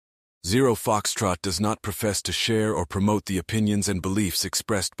Zero Foxtrot does not profess to share or promote the opinions and beliefs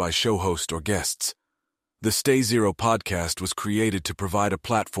expressed by show host or guests. The Stay Zero podcast was created to provide a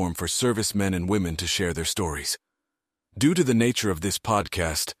platform for servicemen and women to share their stories. Due to the nature of this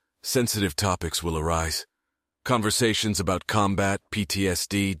podcast, sensitive topics will arise. Conversations about combat,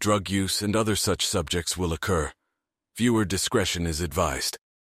 PTSD, drug use, and other such subjects will occur. Viewer discretion is advised.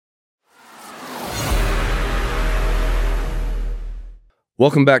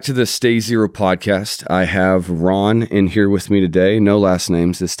 Welcome back to the Stay Zero podcast. I have Ron in here with me today. No last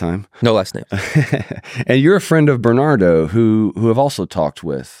names this time. No last names. And you're a friend of Bernardo, who I've also talked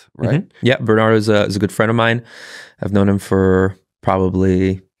with, right? Mm-hmm. Yeah, Bernardo is a good friend of mine. I've known him for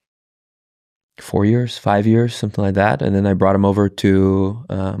probably 4 years, 5 years, something like that. And then I brought him over to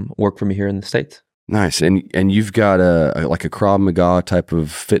work for me here in the States. Nice. And you've got a Krav Maga type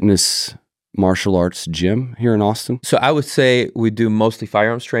of fitness martial arts gym here in Austin? So I would say we do mostly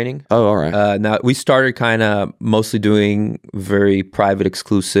firearms training. Oh, all right. Now, we started kind of mostly doing very private,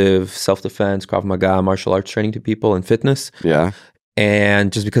 exclusive self-defense, Krav Maga, martial arts training to people and fitness. Yeah.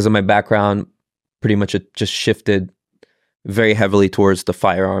 And just because of my background, pretty much it just shifted very heavily towards the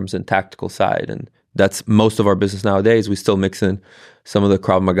firearms and tactical side. And that's most of our business nowadays. We still mix in some of the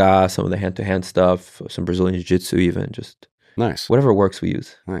Krav Maga, some of the hand-to-hand stuff, some Brazilian Jiu-Jitsu even, just nice. Whatever works we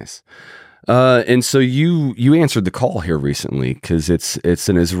use. Nice. And so you answered the call here recently because it's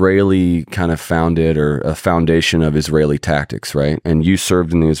an Israeli kind of founded or a foundation of Israeli tactics, right? And you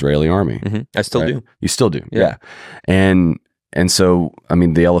served in the Israeli army. Mm-hmm. I still do. You still do, yeah. And so, I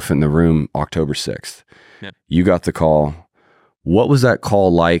mean, the elephant in the room, October 6th. Yeah. You got the call. What was that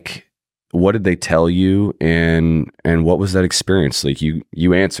call like? What did they tell you? And what was that experience like?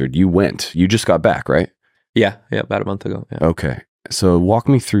 You answered. You went. You just got back, right? Yeah, about a month ago. Yeah. Okay. So walk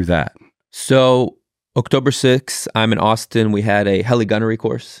me through that. So October 6th, I'm in Austin. We had a heli gunnery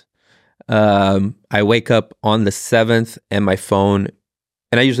course. I wake up on the 7th and my phone,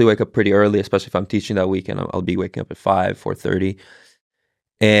 and I usually wake up pretty early, especially if I'm teaching that weekend. I'll be waking up at 4:30.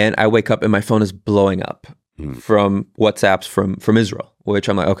 And I wake up and my phone is blowing up from WhatsApps from Israel, which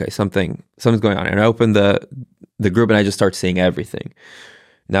I'm like, okay, something's going on. And I open the group and I just start seeing everything.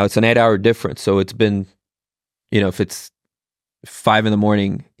 Now it's an 8-hour difference. So it's been, if it's 5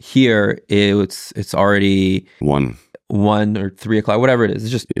 a.m. here, it's already 1 or 3 o'clock, whatever it is.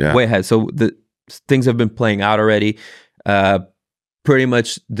 It's just way ahead. So the things have been playing out already. Pretty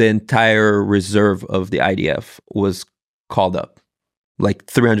much the entire reserve of the IDF was called up. Like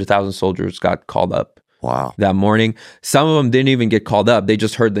 300,000 soldiers got called up. Wow. That morning. Some of them didn't even get called up. They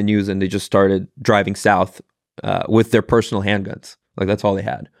just heard the news and they just started driving south with their personal handguns. Like that's all they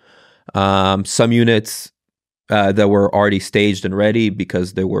had. Some units that were already staged and ready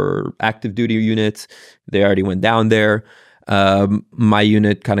because they were active duty units. They already went down there. My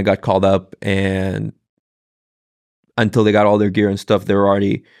unit kind of got called up, and until they got all their gear and stuff, they were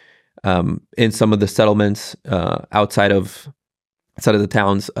already in some of the settlements outside of the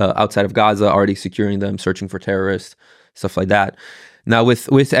towns, outside of Gaza, already securing them, searching for terrorists, stuff like that. Now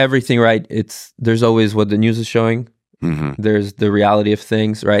with everything, right, there's always what the news is showing. Mm-hmm. There's the reality of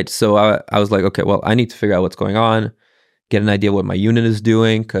things, right? So I was like, okay, well, I need to figure out what's going on, get an idea what my unit is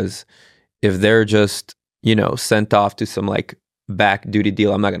doing, because if they're just, sent off to some like back duty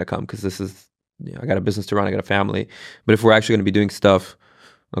deal, I'm not going to come because this is, I got a business to run, I got a family. But if we're actually going to be doing stuff,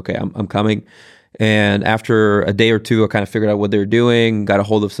 okay, I'm coming. And after a day or two, I kind of figured out what they're doing, got a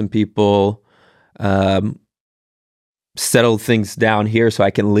hold of some people, settled things down here so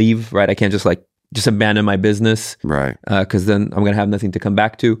I can leave, right? I can't just abandon my business, right? Because then I'm going to have nothing to come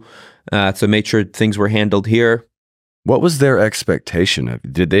back to. So made sure things were handled here. What was their expectation of you?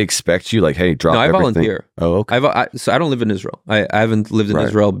 Did they expect you like, hey, drop everything? No, I volunteer. Oh, okay. So I don't live in Israel. I haven't lived in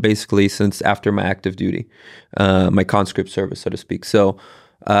Israel basically since after my active duty, my conscript service, so to speak. So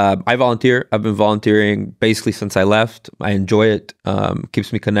I volunteer. I've been volunteering basically since I left. I enjoy it.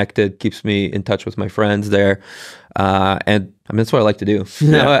 Keeps me connected, keeps me in touch with my friends there. And I mean, that's what I like to do.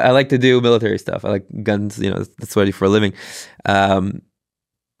 I like to do military stuff. I like guns, that's what I do for a living.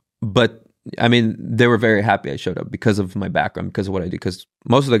 But I mean, they were very happy I showed up because of my background, because of what I do. Because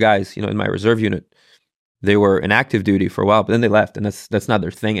most of the guys, in my reserve unit, they were in active duty for a while, but then they left, and that's not their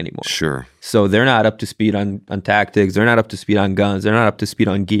thing anymore. Sure. So they're not up to speed on tactics. They're not up to speed on guns. They're not up to speed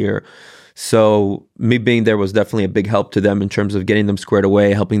on gear. So me being there was definitely a big help to them in terms of getting them squared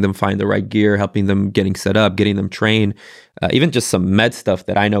away, helping them find the right gear, helping them getting set up, getting them trained. Even just some med stuff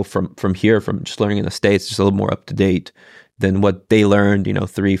that I know from here, from just learning in the States, just a little more up to date than what they learned,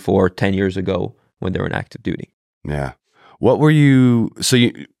 3, 4, 10 years ago when they were in active duty. Yeah. What were you,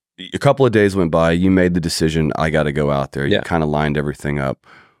 a couple of days went by, you made the decision, I got to go out there. You kind of lined everything up.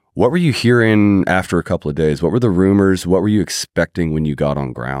 What were you hearing after a couple of days? What were the rumors? What were you expecting when you got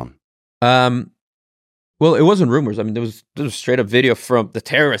on ground? Well, it wasn't rumors. I mean, there was straight up video from the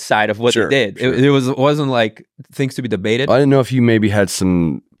terrorist side of what Sure, they did. sure. It wasn't like things to be debated. I didn't know if you maybe had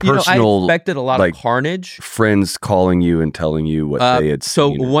some personal, I expected a lot like, of carnage. friends calling you and telling you what they had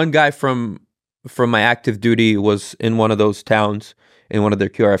So seen. one guy from my active duty was in one of those towns in one of their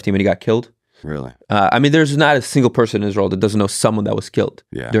QRF team, and he got killed. Really? I mean, there's not a single person in Israel that doesn't know someone that was killed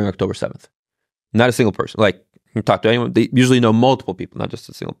during October 7th. Not a single person. Like, you talk to anyone, they usually know multiple people, not just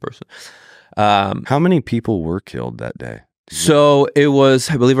a single person. How many people were killed that day? So it was,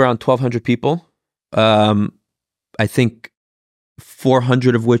 I believe, around 1,200 people. I think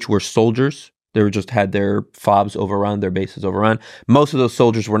 400 of which were soldiers. They were just had their FOBs overrun, their bases overrun. Most of those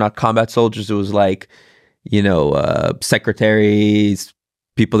soldiers were not combat soldiers. It was like, secretaries,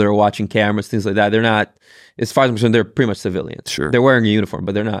 people that are watching cameras, things like that. They're not, as far as I'm concerned, they're pretty much civilians. Sure. They're wearing a uniform,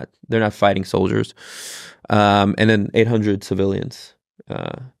 but they're not fighting soldiers. And then 800 civilians,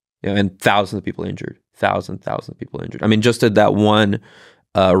 and thousands of people injured. Thousands of people injured. I mean, just at that one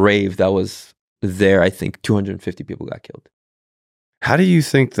rave that was there, I think 250 people got killed. How do you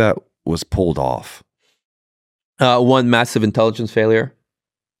think that was pulled off? One massive intelligence failure.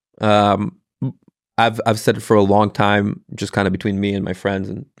 I've said it for a long time, just kind of between me and my friends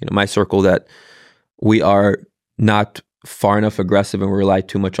and my circle, that we are not far enough aggressive and we rely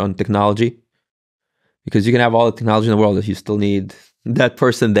too much on technology. Because you can have all the technology in the world if you still need that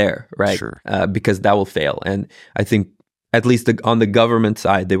person there, right? Sure. Because that will fail. And I think at least on the government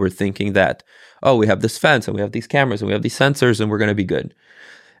side, they were thinking that, we have this fence and we have these cameras and we have these sensors and we're going to be good.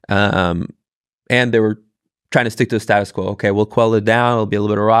 And they were trying to stick to the status quo. Okay, we'll quell it down. It'll be a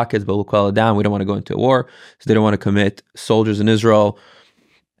little bit of rockets, but we'll quell it down. We don't want to go into a war. So they don't want to commit soldiers in Israel.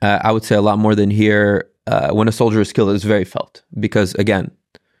 I would say a lot more than here. When a soldier is killed, it's very felt. Because again,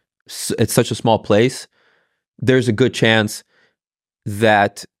 it's such a small place. There's a good chance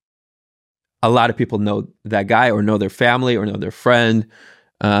that a lot of people know that guy or know their family or know their friend.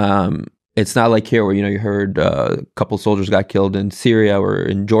 It's not like here where, you heard a couple soldiers got killed in Syria or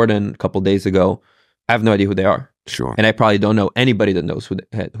in Jordan a couple days ago. I have no idea who they are. Sure. And I probably don't know anybody that knows who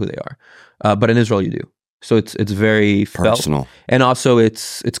they are. But in Israel, you do. So it's very personal. Felt. And also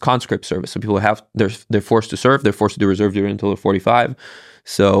it's conscript service. So people they're forced to serve. They're forced to do reserve duty until they're 45.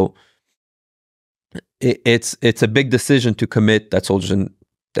 So it's a big decision to commit that soldiers. And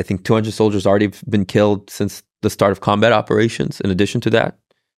I think 200 soldiers already been killed since the start of combat operations. In addition to that.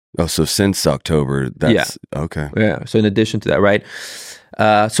 Oh, so since October, that's okay. Yeah. So in addition to that, right?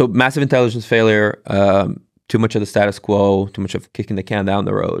 So massive intelligence failure, too much of the status quo, too much of kicking the can down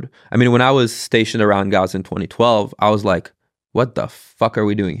the road. I mean, when I was stationed around Gaza in 2012, I was like, what the fuck are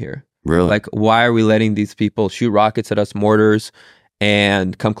we doing here? Really? Like, why are we letting these people shoot rockets at us, mortars,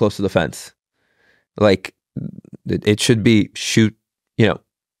 and come close to the fence? Like, it should be shoot, you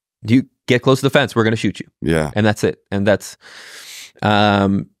get close to the fence, we're going to shoot you. Yeah. And that's it. And that's,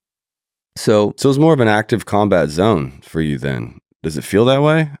 so it was more of an active combat zone for you then. Does it feel that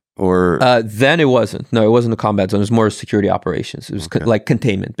way? Or then it wasn't. No, it wasn't a combat zone. It was more security operations. It was like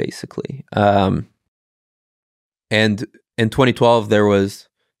containment, basically. And in 2012, there was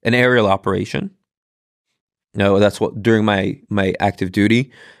an aerial operation. That's what during my active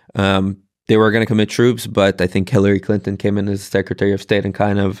duty. They were going to commit troops, but I think Hillary Clinton came in as Secretary of State and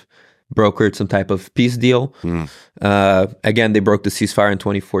kind of brokered some type of peace deal. Again, they broke the ceasefire in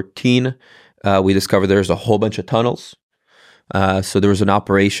 2014. We discovered there's a whole bunch of tunnels. So there was an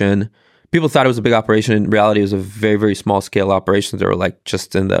operation. People thought it was a big operation. In reality, it was a very, very small scale operation. They were like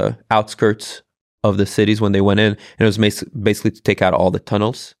just in the outskirts of the cities when they went in. And it was basically to take out all the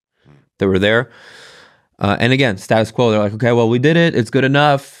tunnels that were there. And again, status quo. They're like, okay, well, we did it. It's good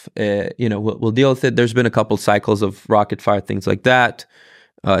enough. We'll deal with it. There's been a couple cycles of rocket fire, things like that.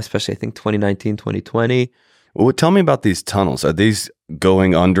 Especially, I think, 2019, 2020. Well, tell me about these tunnels. Are these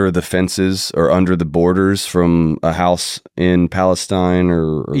going under the fences or under the borders from a house in Palestine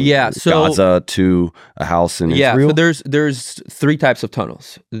or Gaza to a house in Israel? So there's three types of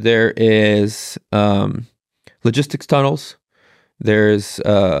tunnels. There is logistics tunnels, there's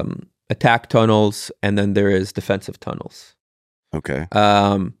attack tunnels, and then there is defensive tunnels. Okay.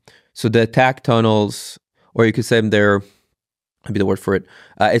 So the attack tunnels, or you could say they're, maybe the word for it,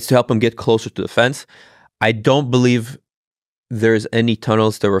 it's to help them get closer to the fence. I don't believe there's any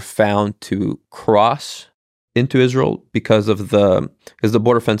tunnels that were found to cross into Israel because the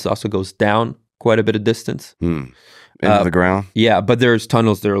border fence also goes down quite a bit of distance. Into the ground? Yeah, but there's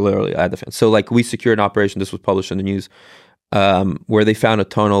tunnels that are literally at the fence. So like we secured an operation, this was published in the news, where they found a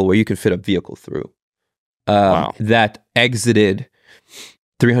tunnel where you can fit a vehicle through. Wow. That exited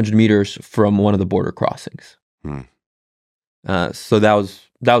 300 meters from one of the border crossings. So that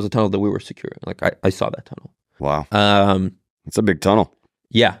was a tunnel that we were securing. Like I saw that tunnel. Wow. It's a big tunnel.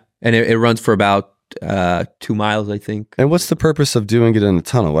 Yeah, and it runs for about 2 miles, I think. And what's the purpose of doing it in a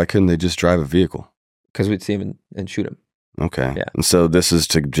tunnel? Why couldn't they just drive a vehicle? Because we'd see him and shoot him. Okay. Yeah. And so this is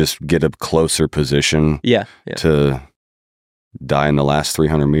to just get a closer position. Yeah. To die in the last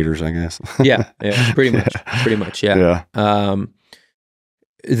 300 meters, I guess. Yeah. Pretty much. Yeah. Yeah.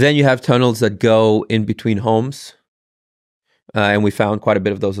 Then you have tunnels that go in between homes, and we found quite a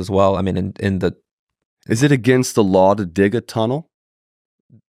bit of those as well. I mean, in the. Is it against the law to dig a tunnel?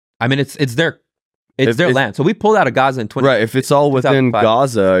 I mean, it's their land. So we pulled out of Gaza in 20. Right. If it's all within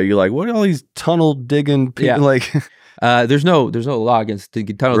Gaza, you're like, what are all these tunnel digging people like? There's no law against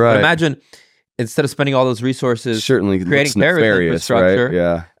digging tunnels. Right. But imagine instead of spending all those resources certainly creating terrorist infrastructure,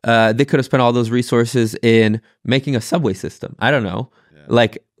 right? Yeah. They could have spent all those resources in making a subway system. I don't know. Yeah.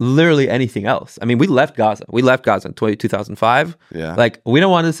 Like literally anything else. I mean, we left Gaza. We left Gaza in 2005. Yeah. Like, we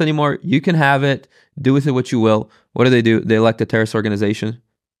don't want this anymore. You can have it. Do with it what you will. What do? They elect a terrorist organization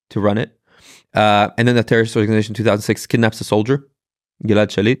to run it. And then the terrorist organization in 2006 kidnaps a soldier, Gilad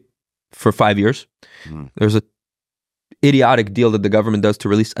Shalit, for 5 years. There's a idiotic deal that the government does to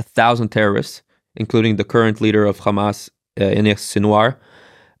release 1,000 terrorists, including the current leader of Hamas, Enes Sinwar,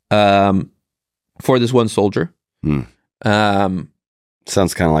 for this one soldier.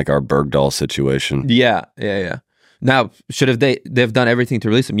 Sounds kind of like our Bergdahl situation. Yeah. Now, should have they've done everything to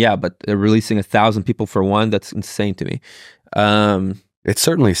release him? Yeah, but releasing 1,000 people for one, that's insane to me. It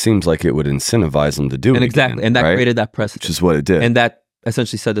certainly seems like it would incentivize them to do it. Exactly. Again, and that right? created that precedent. Which is what it did. And that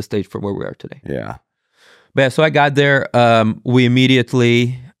essentially set the stage for where we are today. Yeah. But yeah, so I got there. We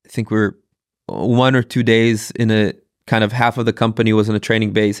immediately, I think we were 1 or 2 days in a kind of, half of the company was in a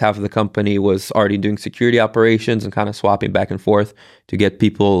training base, half of the company was already doing security operations and kind of swapping back and forth to get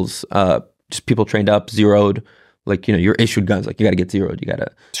people's, just people trained up, zeroed. Like, you're issued guns, like you got to get zeroed. You got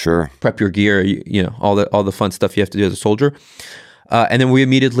to prep your gear, all the fun stuff you have to do as a soldier. And then we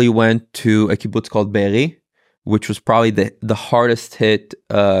immediately went to a kibbutz called Be'eri, which was probably the hardest hit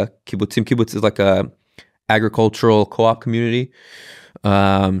kibbutzim. Kibbutz is like a agricultural co-op community,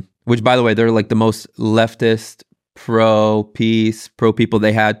 which, by the way, they're like the most leftist, pro-peace, pro-people.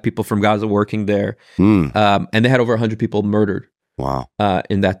 They had people from Gaza working there, and they had over 100 people murdered. Wow.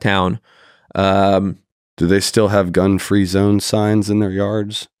 In that town. Do they still have gun-free zone signs in their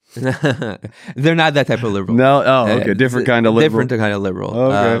yards? They're not that type of liberal. No, okay, different kind of liberal. Different kind of liberal.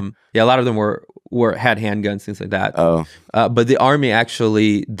 Okay. Yeah, a lot of them had handguns, things like that. Oh, but the army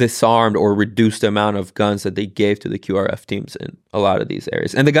actually disarmed or reduced the amount of guns that they gave to the QRF teams in a lot of these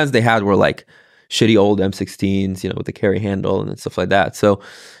areas. And the guns they had were like shitty old M16s, with the carry handle and stuff like that. So,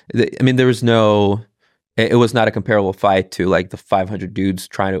 there was it was not a comparable fight to like the 500 dudes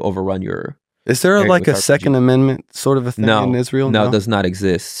trying to overrun your. Is there like a Second Amendment sort of a thing in Israel? No, it does not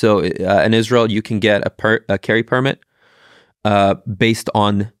exist. So in Israel, you can get a carry permit based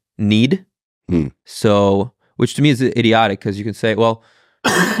on need. So, which to me is idiotic, because you can say, well,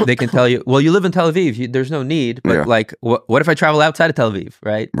 they can tell you, well, you live in Tel Aviv, there's no need. But like, what if I travel outside of Tel Aviv,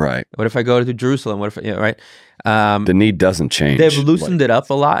 right? Right. What if I go to Jerusalem? What if, right? The need doesn't change. They've loosened it up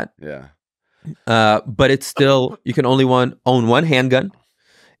a lot. Yeah. But it's still, you can only own one handgun.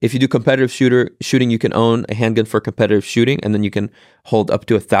 If you do competitive shooting, you can own a handgun for competitive shooting, and then you can hold up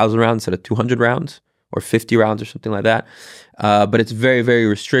to 1,000 rounds instead of 200 rounds or 50 rounds or something like that. But it's very, very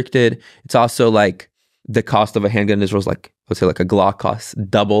restricted. It's also like the cost of a handgun in Israel is like, let's say like a Glock costs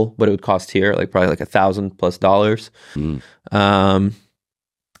double what it would cost here, like probably like $1,000+.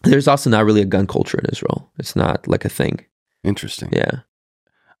 There's also not really a gun culture in Israel. It's not like a thing. Interesting. Yeah.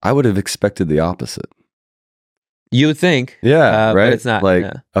 I would have expected the opposite. You would think. Yeah, right? But it's not. Like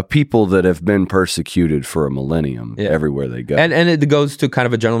a people that have been persecuted for a millennium everywhere they go. And it goes to kind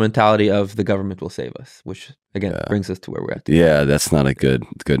of a general mentality of the government will save us, which, again, brings us to where we're at today. Yeah, that's not a good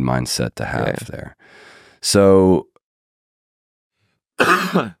mindset to have there. So,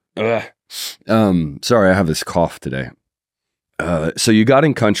 sorry, I have this cough today. So you got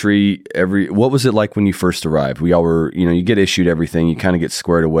in country what was it like when you first arrived? We all were, you get issued everything, you kind of get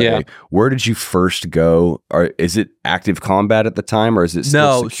squared away. Yeah. Where did you first go? Is it active combat at the time, or is it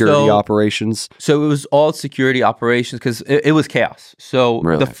still security operations? So it was all security operations, because it was chaos. So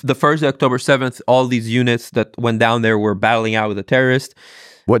really? the first October 7th, all these units that went down there were battling out with the terrorists.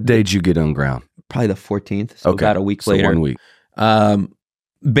 What day did you get on ground? Probably the 14th. So about a week later. 1 week.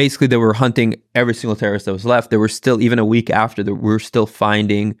 Basically, they were hunting every single terrorist that was left. They were still, even a week after, we were still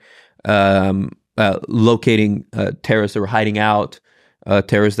finding, locating terrorists that were hiding out,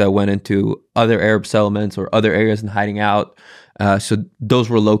 terrorists that went into other Arab settlements or other areas and hiding out. So those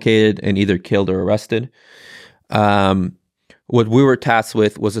were located and either killed or arrested. What we were tasked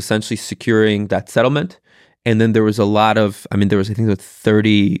with was essentially securing that settlement. And then there was a lot of, I think there was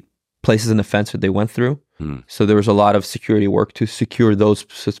 30 places in the fence that they went through. So there was a lot of security work to secure those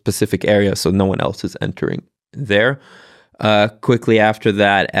specific areas so no one else is entering there. Quickly after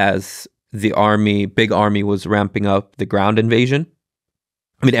that, as the big army was ramping up the ground invasion,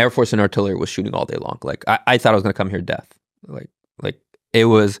 Air Force and artillery was shooting all day long. Like I thought I was going to come here death. Like it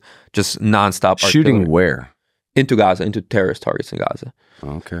was just nonstop shooting artillery. Where? Into Gaza, into terrorist targets in Gaza.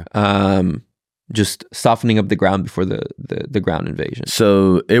 Okay. Just softening up the ground before the ground invasion.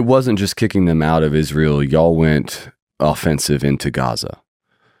 So it wasn't just kicking them out of Israel. Y'all went offensive into Gaza.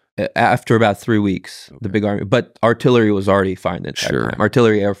 After about 3 weeks, the big army, but artillery was already firing the entire time.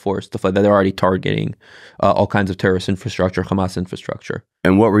 Artillery, Air Force, stuff like that. They're already targeting all kinds of terrorist infrastructure, Hamas infrastructure.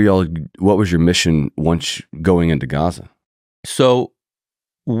 And what was your mission once going into Gaza? So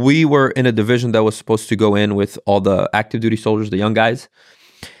we were in a division that was supposed to go in with all the active duty soldiers, the young guys.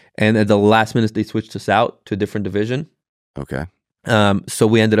 And at the last minute, they switched us out to a different division. Okay. So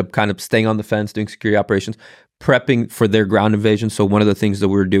we ended up kind of staying on the fence, doing security operations, prepping for their ground invasion. So one of the things that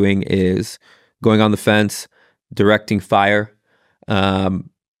we were doing is going on the fence, directing fire,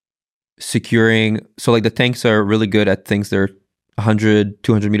 securing. So like the tanks are really good at things that are 100,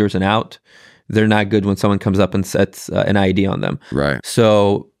 200 meters and out. They're not good when someone comes up and sets an IED on them. Right.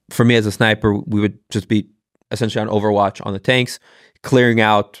 So for me as a sniper, we would just be essentially on overwatch on the tanks, clearing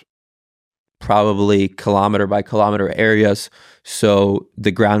out probably kilometer by kilometer areas so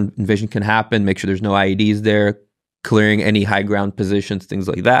the ground invasion can happen, make sure there's no IEDs there, clearing any high ground positions, things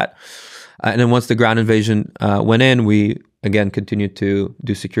like that. And then once the ground invasion went in, we again continued to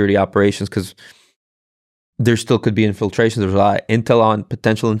do security operations because there still could be infiltrations. There's a lot of intel on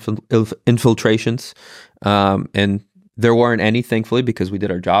potential infiltrations. And there weren't any, thankfully, because we did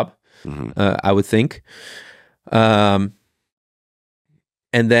our job, I would think.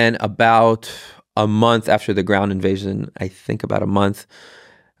 And then about a month after the ground invasion, I think about a month,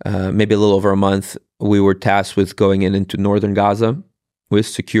 maybe a little over a month, we were tasked with going into northern Gaza with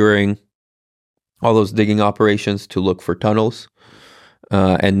securing all those digging operations to look for tunnels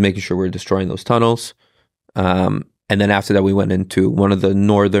and making sure we're destroying those tunnels. And then after that, we went into one of the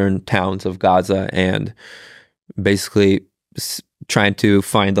northern towns of Gaza and basically trying to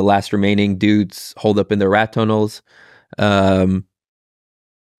find the last remaining dudes holed up in their rat tunnels,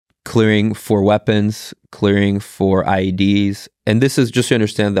 clearing for weapons, clearing for IEDs. And this is just to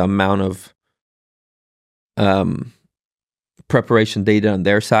understand the amount of preparation they did on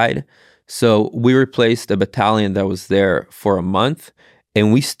their side. So we replaced a battalion that was there for a month,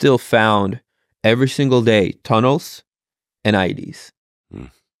 and we still found every single day tunnels and IEDs.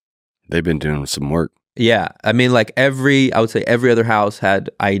 They've been doing some work. Yeah. I would say every other house had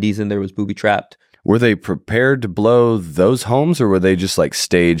IEDs in there, was booby trapped. Were they prepared to blow those homes, or were they just like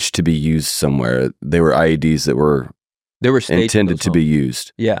staged to be used somewhere? They were IEDs that were intended to be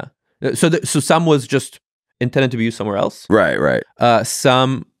used. Yeah. So some was just intended to be used somewhere else. Right.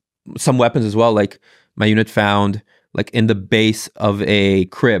 Some weapons as well. Like my unit found, like in the base of a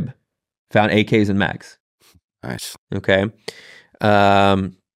crib, found AKs and mags. Nice. Okay.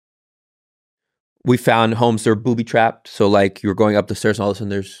 We found homes that were booby trapped. So like you're going up the stairs and all of a sudden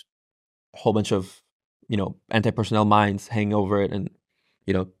there's a whole bunch of, anti-personnel mines hanging over it and,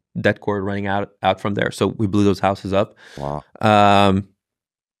 dead cord running out from there. So we blew those houses up. Wow.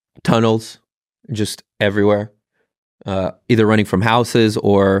 Tunnels just everywhere, either running from houses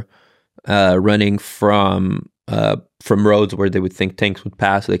or running from roads where they would think tanks would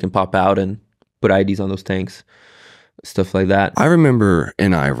pass so they can pop out and put IDs on those tanks, stuff like that. I remember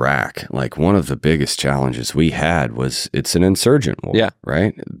in Iraq, like one of the biggest challenges we had was it's an insurgent war,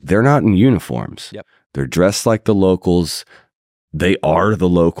 right? They're not in uniforms. Yep. They're dressed like the locals. They are the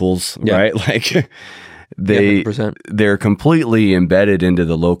locals, right? Like they're completely embedded into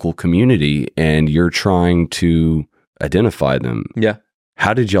the local community and you're trying to identify them. Yeah.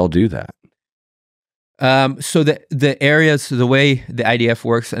 How did y'all do that? So the areas, the way the IDF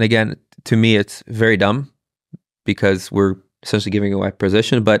works, and again, to me, it's very dumb because we're essentially giving away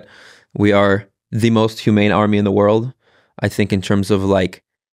position, but we are the most humane army in the world. I think in terms of like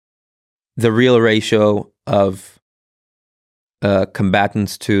the real ratio of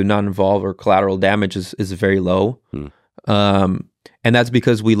combatants to non-involved or collateral damage is very low. And that's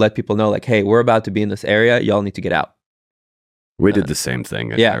because we let people know like, hey, we're about to be in this area. Y'all need to get out. We did the same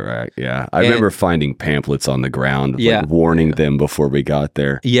thing in Iraq. Yeah. I remember finding pamphlets on the ground, warning them before we got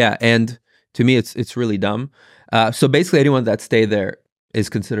there. Yeah. And to me, it's really dumb. So basically anyone that stayed there is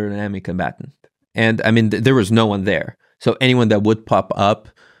considered an enemy combatant. And there was no one there. So anyone that would pop up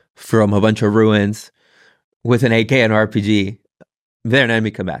from a bunch of ruins with an AK and RPG, they're an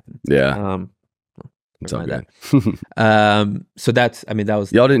enemy combatant. Yeah. It's all good. So that's, I mean, that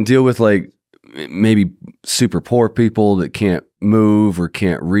was... Y'all didn't deal with like maybe super poor people that can't move or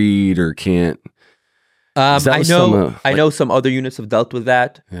can't read or can't... I know some other units have dealt with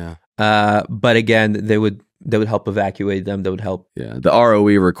that. Yeah. But again, they would help evacuate them. They would help. Yeah. The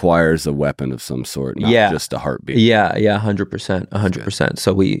ROE requires a weapon of some sort, not just a heartbeat. Yeah. 100%.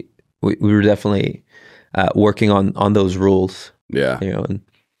 So we were definitely working on those rules. Yeah. And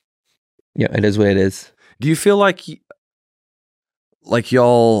it is what it is. Do you feel like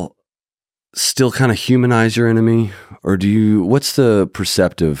y'all still kind of humanize your enemy, or what's the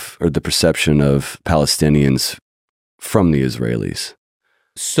perception of Palestinians from the Israelis?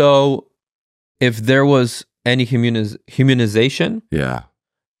 So if there was any humanization,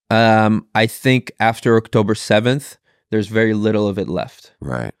 I think after October 7th, there's very little of it left.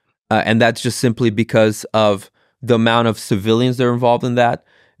 Right. And that's just simply because of the amount of civilians that are involved in that,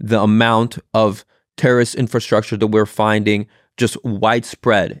 the amount of terrorist infrastructure that we're finding just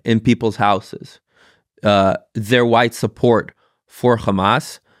widespread in people's houses, their white support for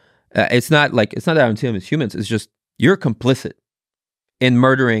Hamas. It's not that I don't see them as humans. It's just you're complicit in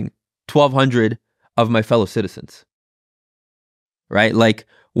murdering 1,200 of my fellow citizens, right? Like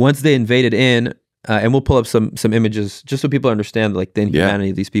once they invaded in, and we'll pull up some images just so people understand like the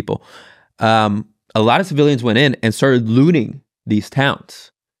inhumanity of these people. A lot of civilians went in and started looting these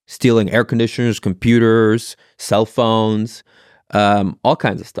towns, stealing air conditioners, computers, cell phones, all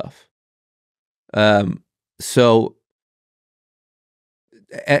kinds of stuff. So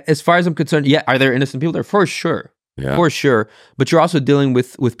as far as I'm concerned, are there innocent people there? For sure. Yeah. For sure. But you're also dealing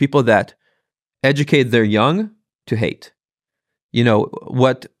with people that educate their young to hate. You know,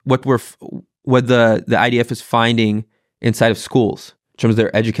 what the IDF is finding inside of schools in terms of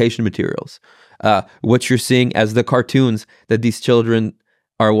their education materials. What you're seeing as the cartoons that these children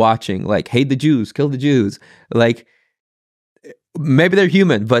are watching, like hate the Jews, kill the Jews. Like maybe they're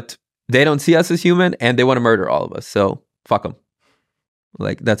human, but they don't see us as human and they want to murder all of us. So fuck them.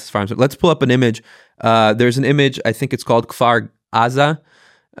 Like that's as far as... Let's pull up an image. There's an image, I think it's called Kfar Aza,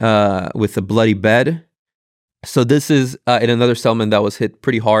 with a bloody bed. So this is in another settlement that was hit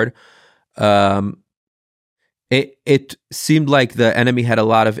pretty hard. It seemed like the enemy had a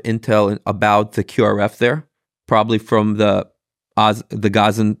lot of intel about the QRF there, probably from the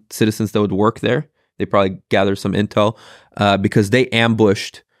Gazan citizens that would work there. They probably gathered some intel because they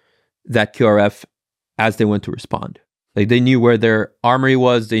ambushed that QRF as they went to respond. Like they knew where their armory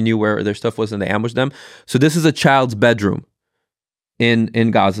was, they knew where their stuff was, and they ambushed them. So this is a child's bedroom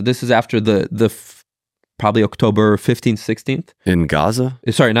in Gaza. This is after the probably October 15th, 16th. In Gaza?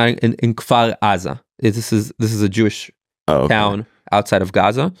 Sorry, not in Kfar Aza. This is a Jewish town outside of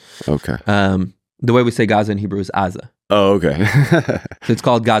Gaza. Okay. The way we say Gaza in Hebrew is Aza. Oh, okay. So it's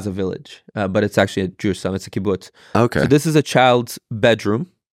called Gaza Village, but it's actually a Jewish town. It's a kibbutz. Okay. So this is a child's bedroom.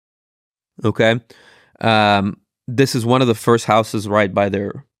 Okay. This is one of the first houses right by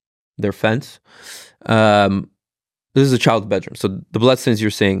their fence. This is a child's bedroom. So the bloodstains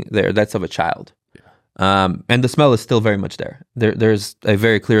you're seeing there, that's of a child. Yeah. And the smell is still very much there. There's a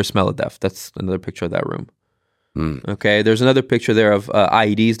very clear smell of death. That's another picture of that room. Mm. Okay. There's another picture there of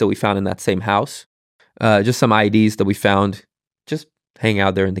IEDs that we found in that same house. Just some IEDs that we found just hanging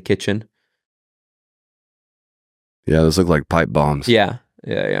out there in the kitchen. Yeah, those look like pipe bombs. Yeah.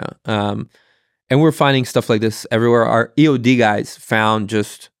 And we're finding stuff like this everywhere. Our EOD guys found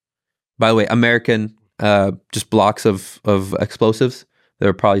just, by the way, American just blocks of explosives that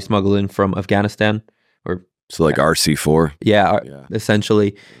were probably smuggled in from Afghanistan. So like RC4? Yeah,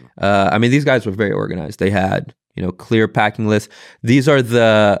 essentially. I mean, these guys were very organized. They had, clear packing lists. These are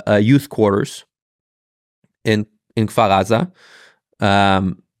the youth quarters in Kfar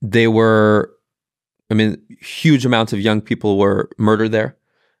Aza. They were, huge amounts of young people were murdered there.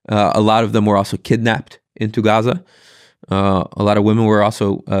 A lot of them were also kidnapped into Gaza. A lot of women were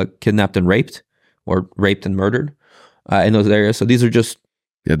also kidnapped and raped and murdered in those areas. So these are just...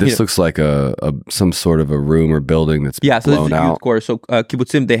 Yeah, this looks like some sort of a room or building that's blown out. So this is a youth quarters. So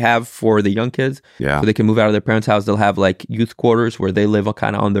kibbutzim, they have for the young kids, so they can move out of their parents' house. They'll have like youth quarters where they live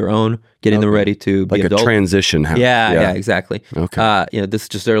kind of on their own, getting them ready to be adult. Like a transition house. Yeah, exactly. Okay. This is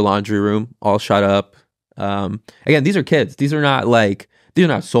just their laundry room, all shut up. Again, these are kids. These are not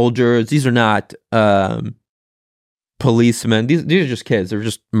soldiers. These are not policemen. These are just kids. They're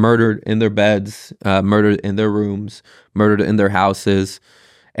just murdered in their beds, murdered in their rooms, murdered in their houses.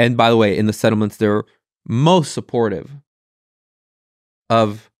 And by the way, in the settlements, they're most supportive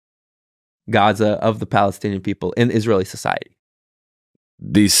of Gaza, of the Palestinian people in Israeli society.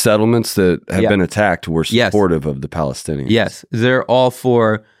 These settlements that have been attacked were supportive of the Palestinians. Yes, they're all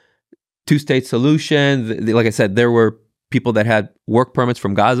for two-state solution. Like I said, there were people that had work permits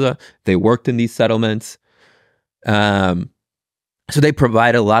from Gaza. They worked in these settlements. So they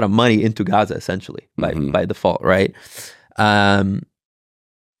provided a lot of money into Gaza, essentially, by default, right? And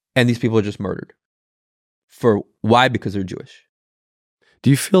these people are just murdered. Why? Because they're Jewish. Do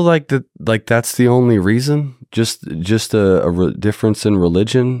you feel like that's the only reason? Just a difference in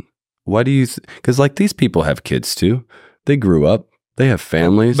religion? Why do you? Because like these people have kids too. They grew up. They have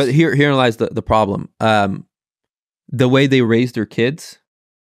families. But herein lies the problem. The way they raise their kids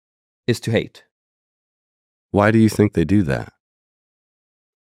is to hate. Why do you think they do that?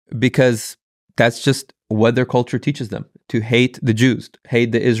 Because that's just what their culture teaches them, to hate the Jews,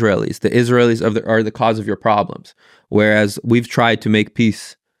 hate the Israelis. The Israelis are the cause of your problems. Whereas we've tried to make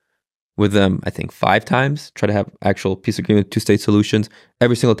peace with them, I think 5 times, try to have actual peace agreement, 2-state solutions.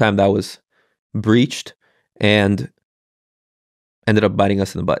 Every single time that was breached and ended up biting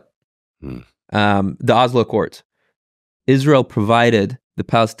us in the butt. The Oslo Accords. Israel provided the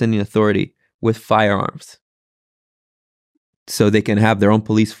Palestinian Authority with firearms so they can have their own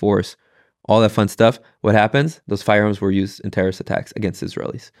police force, all that fun stuff. What happens? Those firearms were used in terrorist attacks against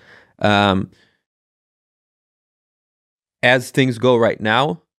Israelis. As things go right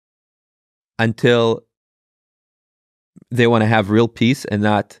now, until they want to have real peace and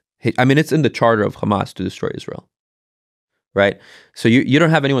not hate. I mean, it's in the charter of Hamas to destroy Israel, right? So you don't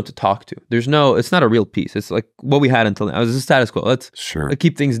have anyone to talk to. It's not a real peace. It's like what we had until now. It was a status quo. Let's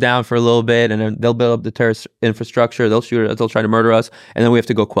keep things down for a little bit, and then they'll build up the terrorist infrastructure. They'll shoot us. They'll try to murder us, and then we have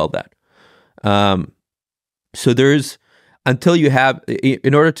to go quell that. So until you have,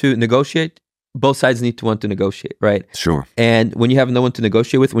 in order to negotiate, both sides need to want to negotiate, right? Sure. And when you have no one to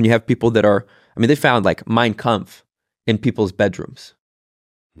negotiate with, when you have people that are, they found like Mein Kampf in people's bedrooms.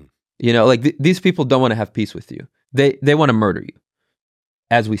 Like these people don't want to have peace with you. They want to murder you,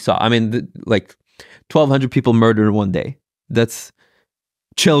 as we saw. 1,200 people murdered in one day. That's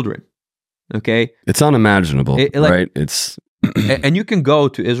children. Okay, it's unimaginable, right? It's and you can go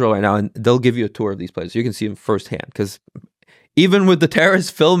to Israel right now, and they'll give you a tour of these places. You can see them firsthand, because even with the terrorists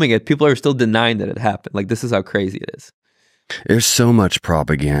filming it, people are still denying that it happened. Like, this is how crazy it is. There's so much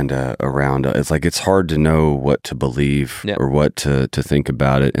propaganda around. It's like it's hard to know what to believe or what to think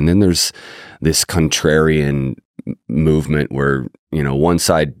about it. And then there's this contrarian movement where, one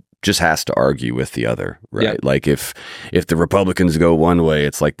side just has to argue with the other, right? Yeah. Like if the Republicans go one way,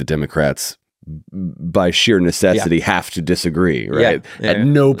 it's like the Democrats by sheer necessity have to disagree, right? At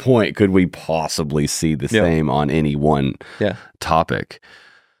no point could we possibly see the same on any one topic.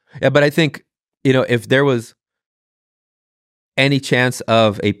 Yeah, but I think, if there was any chance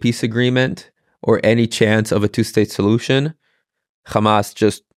of a peace agreement or any chance of a 2-state solution, Hamas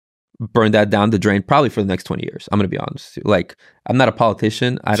just burned that down the drain probably for the next 20 years. I'm going to be honest. Like, I'm not a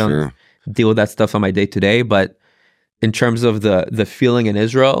politician. I don't deal with that stuff on my day-to-day, but in terms of the feeling in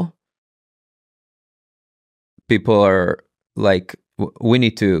Israel, people are like, we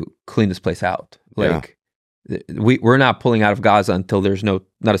need to clean this place out. Like, we're not pulling out of Gaza until there's not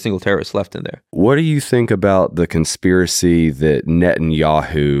a single terrorist left in there. What do you think about the conspiracy that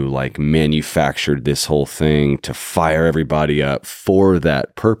Netanyahu manufactured this whole thing to fire everybody up for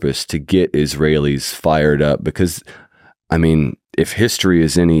that purpose, to get Israelis fired up? Because, if history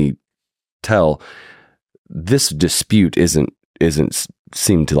is any tell, this dispute isn't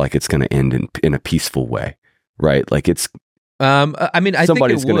seem to like it's going to end in a peaceful way, right? Like it's. I think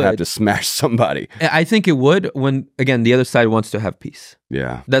somebody's going to have to smash somebody. I think it would when, again, the other side wants to have peace.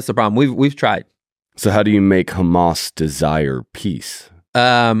 Yeah. That's the problem. We've tried. So how do you make Hamas desire peace?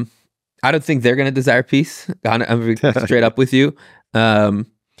 I don't think they're going to desire peace. I'm straight up with you.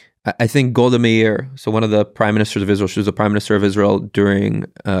 I think Golda Meir, so one of the prime ministers of Israel, she was the prime minister of Israel during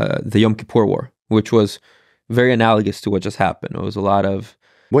the Yom Kippur War, which was very analogous to what just happened. It was a lot of...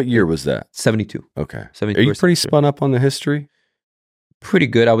 What year was that? 72. Okay. 72. Are you pretty spun up on the history? Pretty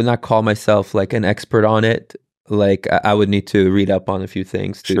good. I would not call myself like an expert on it. Like, I would need to read up on a few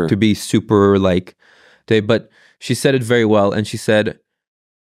things to be super but she said it very well. And she said,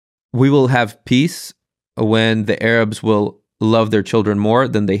 we will have peace when the Arabs will love their children more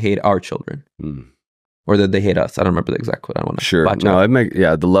than they hate our children. Or that they hate us. I don't remember the exact quote. I want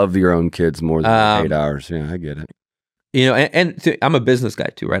to the love your own kids more than hate ours. Yeah, I get it. I'm a business guy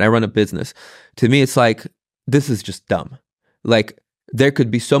too, right? I run a business. To me, it's like, this is just dumb. Like, there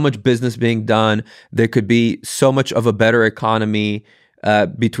could be so much business being done. There could be so much of a better economy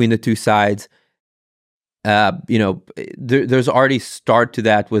between the two sides. there's already start to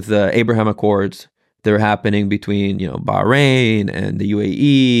that with the Abraham Accords that are happening between Bahrain and the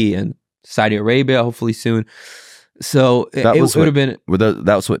UAE and Saudi Arabia, hopefully soon. So it would have been.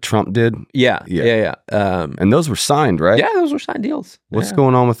 That was what Trump did. Yeah. And those were signed, right? Yeah, those were signed deals. What's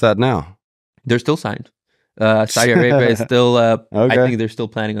going on with that now? They're still signed. Saudi Arabia is still. Okay. I think they're still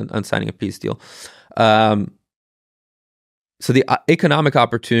planning on signing a peace deal. So the economic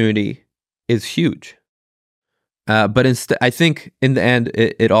opportunity is huge. But instead, I think in the end,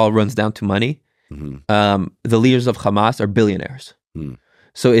 it all runs down to money. Mm-hmm. The leaders of Hamas are billionaires. Mm.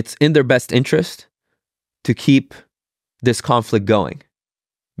 So it's in their best interest to keep this conflict going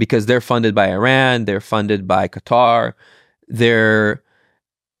because they're funded by Iran, they're funded by Qatar. They're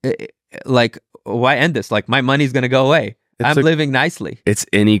like, why end this? Like, my money's going to go away. I'm living nicely. It's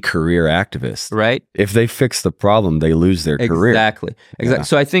any career activist. Right? If they fix the problem, they lose their career. Exactly. Yeah.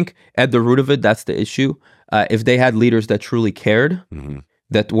 So I think at the root of it, that's the issue. If they had leaders that truly cared, mm-hmm.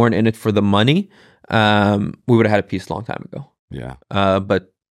 that weren't in it for the money, we would have had a peace a long time ago. Yeah.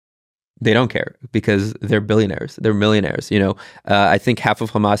 But they don't care because they're billionaires. They're millionaires. I think half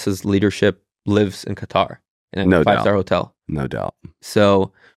of Hamas's leadership lives in Qatar in a five-star hotel. No doubt.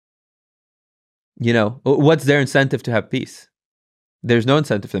 So, what's their incentive to have peace? There's no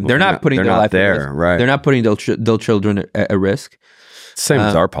incentive for them. They're not putting their life at risk. Right. They're not putting their children at risk. Same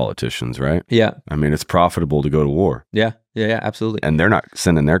as our politicians, right? Yeah. I mean, it's profitable to go to war. Yeah, absolutely. And they're not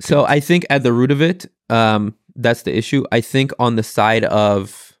sending their kids. So I think at the root of it, that's the issue. I think on the side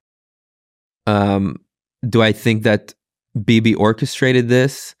of, do I think that Bibi orchestrated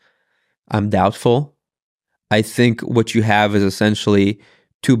this? I'm doubtful. I think what you have is essentially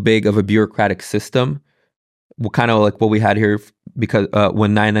too big of a bureaucratic system, kind of like what we had here because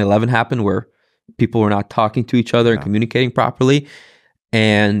when 9/11 happened, where people were not talking to each other and communicating properly.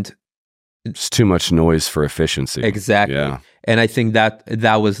 And it's too much noise for efficiency. Exactly. Yeah. And I think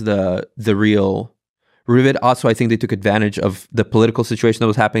that was the real root of it. Also, I think they took advantage of the political situation that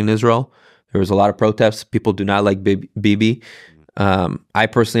was happening in Israel. There was a lot of protests. People do not like Bibi. I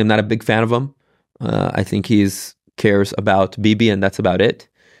personally am not a big fan of him. I think he's cares about Bibi and that's about it.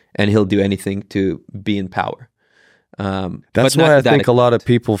 And he'll do anything to be in power. That's why I think a lot of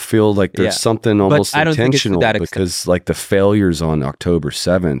people feel like there's something almost intentional because like the failures on October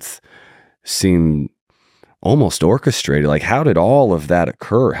 7th seem almost orchestrated. Like, how did all of that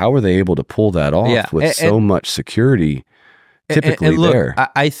occur? How were they able to pull that off with so much security typically and look, there?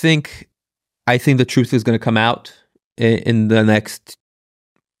 I think the truth is going to come out in the next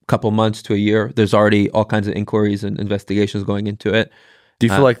couple months to a year. There's already all kinds of inquiries and investigations going into it. Do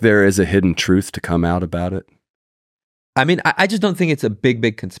you feel like there is a hidden truth to come out about it? I mean, I just don't think it's a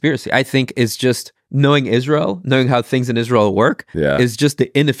big conspiracy. I think it's just knowing Israel, knowing how things in Israel work, is just the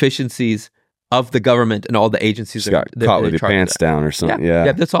inefficiencies of the government and all the agencies. Just got caught with your pants down or something.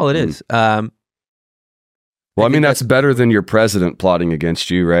 Yeah, that's all it is. Well, I mean, that's better than your president plotting against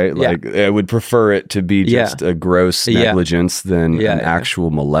you, right? Like, I would prefer it to be just a gross negligence than an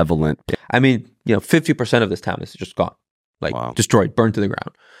actual malevolent. I mean, 50% of this town is just gone, destroyed, burned to the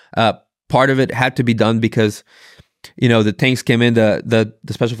ground. Part of it had to be done because the tanks came in, the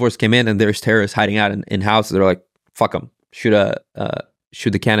special force came in, and there's terrorists hiding out in houses. They're like, fuck them, shoot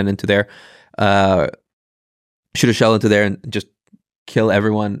the cannon into there, shoot a shell into there, and just kill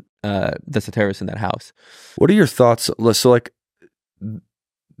everyone that's a terrorist in that house. What are your thoughts? So, like,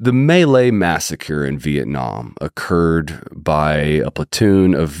 the My Lai massacre in Vietnam occurred by a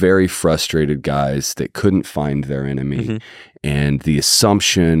platoon of very frustrated guys that couldn't find their enemy, and the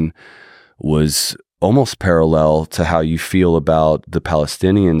assumption was almost parallel to how you feel about the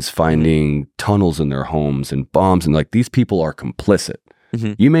Palestinians finding tunnels in their homes and bombs, and like, these people are complicit.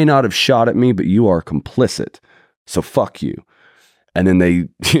 You may not have shot at me, but you are complicit. So fuck you. And then they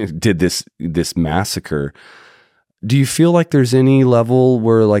did this massacre. Do you feel like there's any level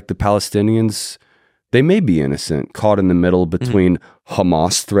where like the Palestinians, they may be innocent, caught in the middle between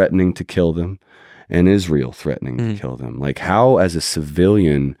Hamas threatening to kill them and Israel threatening to kill them? Like, how as a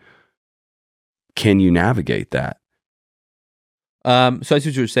civilian can you navigate that? So I see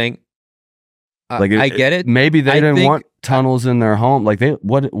what you were saying. I get it. Maybe they didn't want tunnels in their home. Like,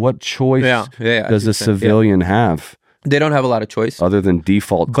 what choice does a civilian have? They don't have a lot of choice other than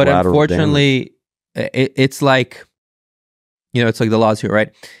default but collateral unfortunately it's like it's like the laws here,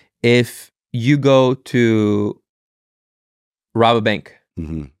 right? If you go to rob a bank,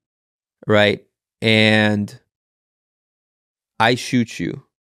 right, and I shoot you,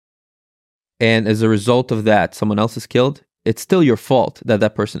 and as a result of that someone else is killed, it's still your fault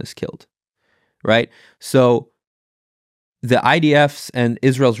that person is killed, right? So the IDF's and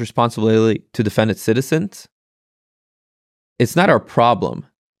Israel's responsibility to defend its citizens, it's not our problem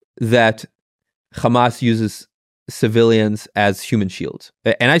that Hamas uses civilians as human shields.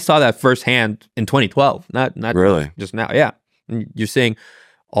 And I saw that firsthand in 2012, not Really? just now. Yeah. And you're seeing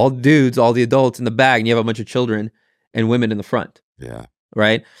all the dudes, all the adults in the back, and you have a bunch of children and women in the front. Yeah.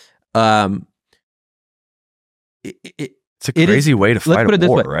 Right? It's a crazy way to fight a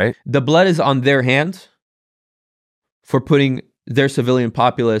war, right? The blood is on their hands for putting their civilian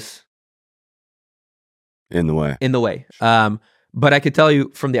populace in the way. But I could tell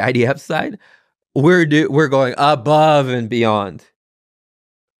you from the IDF side, we're going above and beyond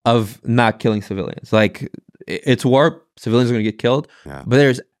of not killing civilians. Like, it's war, civilians are going to get killed, but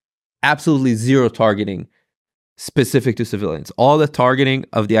there's absolutely zero targeting specific to civilians. All the targeting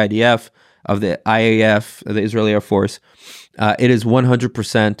of the IDF, of the IAF, of the Israeli Air Force, it is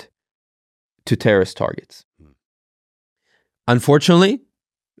 100% to terrorist targets. Unfortunately,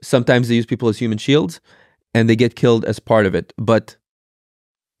 sometimes they use people as human shields, and they get killed as part of it. But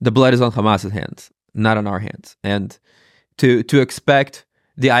the blood is on Hamas's hands, not on our hands. And to expect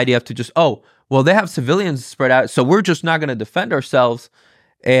the IDF to just, they have civilians spread out, so we're just not going to defend ourselves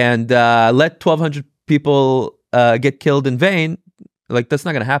and let 1,200 people get killed in vain, like, that's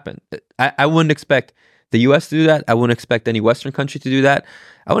not going to happen. I wouldn't expect the U.S. to do that. I wouldn't expect any Western country to do that.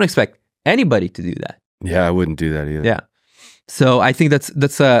 I wouldn't expect anybody to do that. Yeah, I wouldn't do that either. Yeah. So I think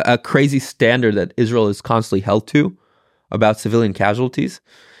that's a crazy standard that Israel is constantly held to about civilian casualties.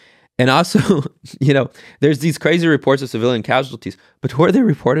 And also, there's these crazy reports of civilian casualties, but who are they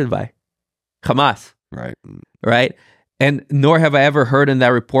reported by? Hamas. Right? And nor have I ever heard in that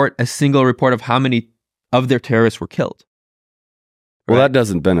report a single report of how many of their terrorists were killed. Well, that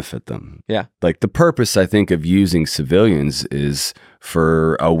doesn't benefit them. Yeah. Like, the purpose, I think, of using civilians is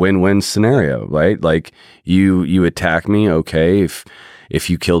for a win-win scenario, right? Like, you attack me, okay, if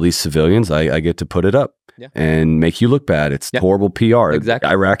you kill these civilians, I get to put it up and make you look bad. It's horrible PR. Exactly.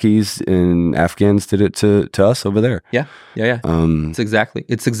 Iraqis and Afghans did it to us over there. Yeah. It's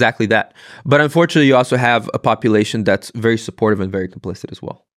exactly that. But unfortunately, you also have a population that's very supportive and very complicit as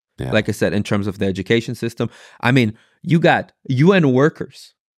well. Yeah. Like I said, in terms of the education system, I mean, you got UN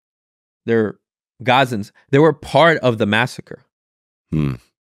workers, they're Gazans, they were part of the massacre.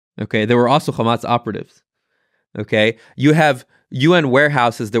 Okay, they were also Hamas operatives. Okay, you have UN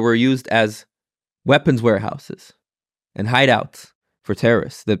warehouses that were used as weapons warehouses and hideouts for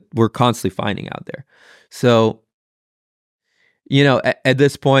terrorists that we're constantly finding out there. So, at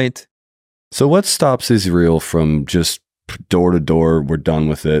this point. So what stops Israel from just door to door, we're done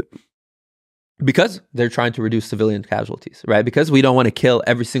with it? Because they're trying to reduce civilian casualties, right? Because we don't want to kill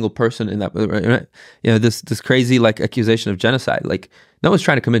every single person in that, right? This crazy accusation of genocide. Like, no one's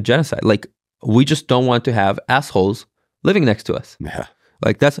trying to commit genocide. Like, we just don't want to have assholes living next to us. Yeah.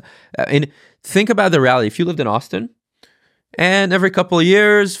 Like, that's, and think about the reality. If you lived in Austin, and every couple of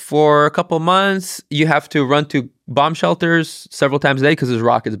years for a couple of months, you have to run to bomb shelters several times a day because there's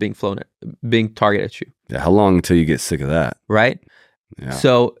rockets being targeted at you. Yeah, how long until you get sick of that? Right? Yeah.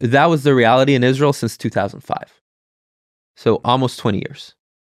 So that was the reality in Israel since 2005. So almost 20 years.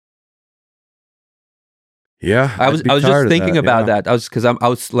 Yeah. I was just thinking about that. I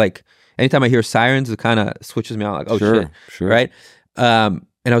was like, anytime I hear sirens, it kind of switches me on, like, oh, sure. Right? And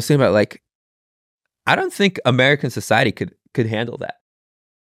I was thinking about, like, I don't think American society could handle that.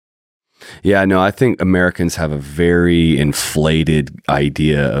 Yeah, no, I think Americans have a very inflated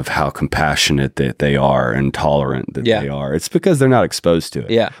idea of how compassionate that they are and tolerant that they are. It's because they're not exposed to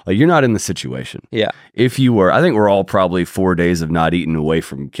it. Yeah. Like, you're not in the situation. Yeah. If you were, I think we're all probably 4 days of not eating away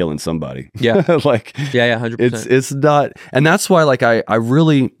from killing somebody. Yeah. Like, yeah, 100%. It's not, and that's why, like, I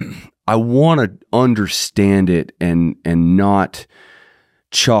really, I want to understand it and not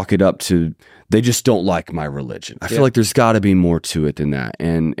chalk it up to, they just don't like my religion. I feel like there's got to be more to it than that.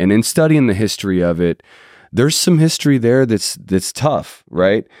 And in studying the history of it, there's some history there that's tough,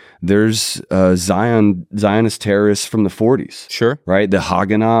 right? There's Zionist terrorists from the 40s. Sure. Right? The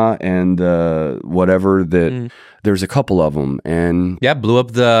Haganah and whatever that, there's a couple of them. And blew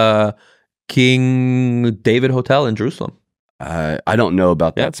up the King David Hotel in Jerusalem. I don't know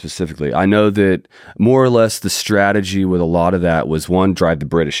about that specifically. I know that more or less the strategy with a lot of that was, one, drive the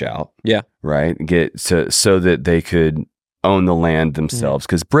British out. Yeah. Right? So that they could own the land themselves.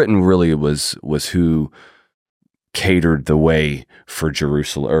 Because Britain really was who catered the way for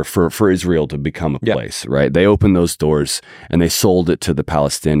Jerusalem, or for Israel to become a place, right? They opened those doors and they sold it to the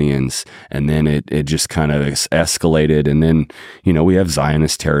Palestinians, and then it just kind of escalated. And then, we have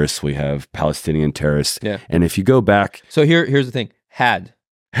Zionist terrorists, we have Palestinian terrorists. Yeah. And if you go back... So here's the thing.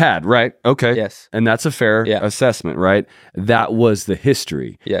 Had, right? Okay. Yes. And that's a fair Yeah. assessment, right? That was the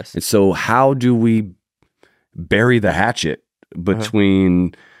history. Yes. And so how do we bury the hatchet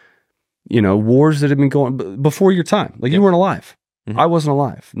between, wars that have been going before your time? Like you weren't alive. I wasn't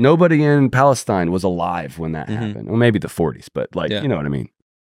alive. Nobody in Palestine was alive when that happened. Well, maybe the 40s, but you know what I mean?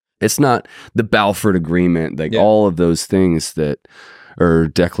 It's not the Balfour Agreement, like all of those things that, or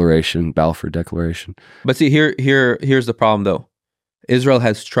Balfour Declaration. But see, here's the problem though. Israel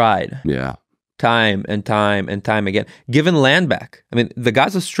has tried time and time and time again, given land back. I mean, the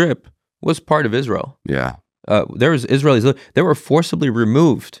Gaza Strip was part of Israel. Yeah. There was Israelis. They were forcibly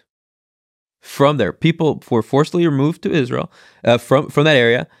removed from there. People were forcibly removed to Israel from that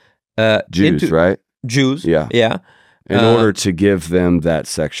area. Jews, right? Jews. Yeah. Yeah. In order to give them that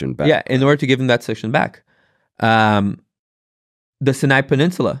section back. Yeah, in order to give them that section back. The Sinai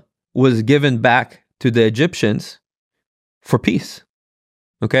Peninsula was given back to the Egyptians for peace.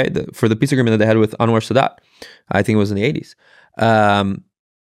 Okay, for the peace agreement that they had with Anwar Sadat. I think it was in the 80s.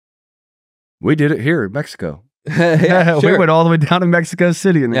 We did it here in Mexico. Yeah, sure. We went all the way down to Mexico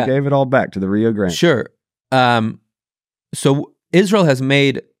City and they gave it all back to the Rio Grande. Sure. So Israel has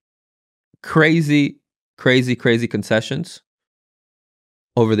made crazy concessions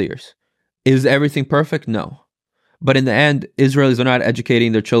over the years. Is everything perfect? No. But in the end, Israelis are not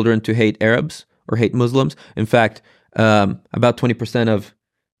educating their children to hate Arabs or hate Muslims. In fact, about 20% of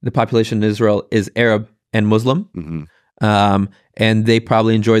the population in Israel is Arab and Muslim. Mm-hmm. And they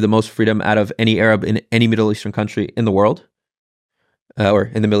probably enjoy the most freedom out of any Arab in any Middle Eastern country in the world, or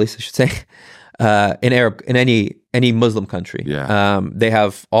in the Middle East, I should say. In any Muslim country, they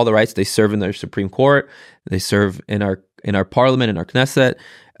have all the rights. They serve in their Supreme Court. They serve in our parliament, in our Knesset.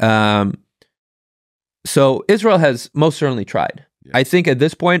 So Israel has most certainly tried. Yeah. I think at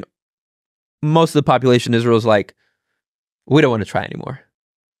this point, most of the population in Israel is like, we don't want to try anymore.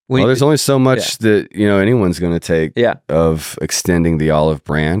 There's only so much that anyone's going to take of extending the olive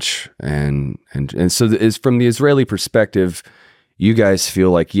branch, and so is from the Israeli perspective, you guys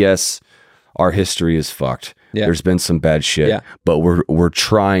feel like, yes, our history is fucked. Yeah. There's been some bad shit, but we're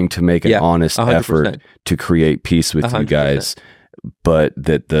trying to make an honest 100%. Effort to create peace with 100%. You guys, but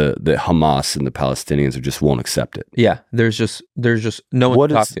that the Hamas and the Palestinians just won't accept it. Yeah, there's just no one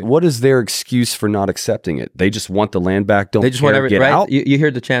to talk to. What is their excuse for not accepting it? They just want the land back. They just want to get out. You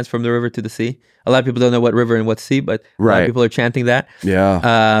hear the chants from the river to the sea. A lot of people don't know what river and what sea, but a lot of people are chanting that.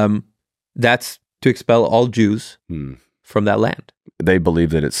 Yeah, that's to expel all Jews from that land. They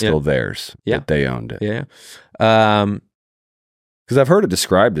believe that it's still theirs. That they owned it. Yeah. Because I've heard it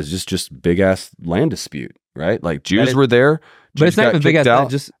described as just big ass land dispute, right? Like Jews were there. But it's not even big as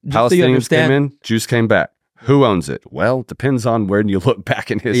just Palestinians came in, Jews came back. Who owns it? Well, it depends on when you look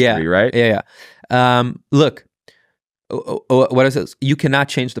back in history, right? Yeah. Look, what it says, you cannot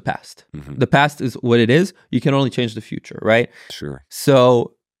change the past. Mm-hmm. The past is what it is. You can only change the future, right? Sure.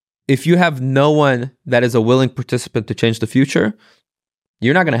 So if you have no one that is a willing participant to change the future,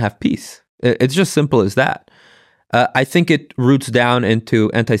 you're not going to have peace. It's just simple as that. I think it roots down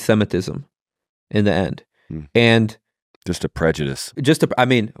into anti-Semitism in the end. And just a prejudice.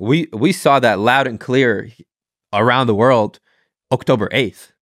 We saw that loud and clear around the world October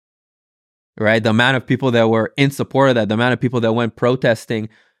 8th, right? The amount of people that were in support of that, the amount of people that went protesting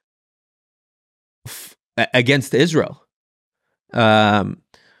against Israel.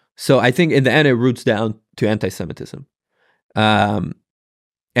 So I think in the end, it roots down to anti-Semitism.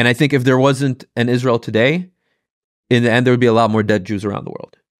 And I think if there wasn't an Israel today, in the end, there would be a lot more dead Jews around the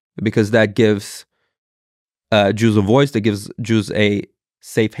world, because that gives Jews a voice, that gives Jews a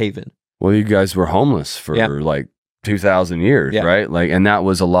safe haven. Well, you guys were homeless for like 2,000 years, right? And that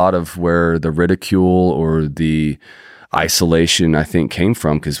was a lot of where the ridicule or the isolation, I think, came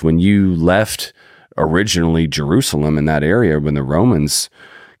from. Because when you left originally Jerusalem in that area, when the Romans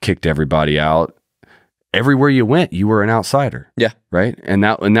kicked everybody out, everywhere you went, you were an outsider. Yeah. Right. And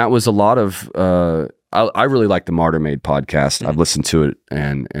that was a lot of, I really like the Martyr Made podcast. Mm-hmm. I've listened to it,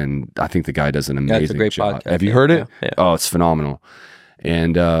 and I think the guy does an amazing it's a great job. Podcast. Have you heard it? Yeah. Oh, it's phenomenal.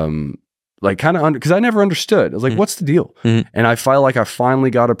 And because I never understood. I was like, what's the deal? Mm-hmm. And I feel like I finally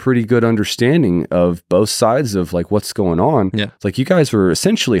got a pretty good understanding of both sides of like what's going on. Yeah. It's like you guys were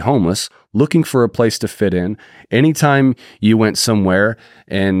essentially homeless, looking for a place to fit in. Anytime you went somewhere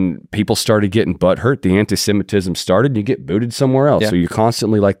and people started getting butthurt, the anti-Semitism started, you get booted somewhere else. Yeah. So you're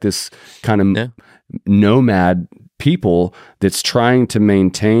constantly like this kind of nomad people that's trying to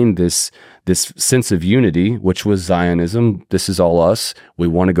maintain this sense of unity, which was Zionism. This is all us. We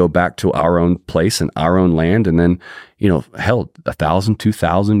want to go back to our own place and our own land. And then, 1,000,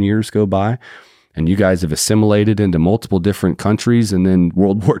 2,000 years go by. and you guys have assimilated into multiple different countries, and then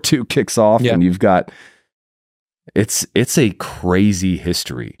World War II kicks off, and you've got it's a crazy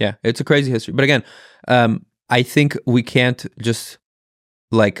history. Yeah, it's a crazy history. But again, I think we can't just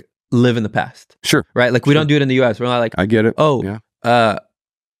like live in the past. Sure. Right? Like we don't do it in the US. We're not like, I get it.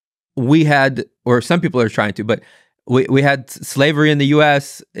 We had, or some people are trying to, but we had slavery in the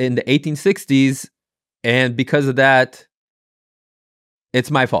US in the 1860s, and because of that, it's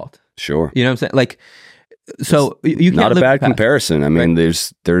my fault. Sure. You know what I'm saying? Like, so you can't not a live bad in the past. comparison. I mean,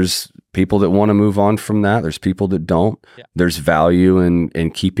 there's people that want to move on from that. There's people that don't. Yeah. There's value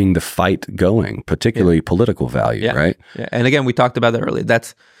in keeping the fight going, particularly political value, right? Yeah. And again, we talked about that earlier.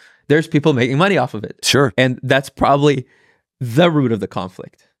 There's people making money off of it. Sure. And that's probably the root of the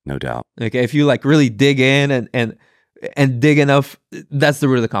conflict. No doubt. Okay. If you like really dig in and dig enough, that's the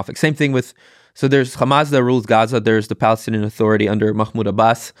root of the conflict. Same thing with, so there's Hamas that rules Gaza. There's the Palestinian Authority under Mahmoud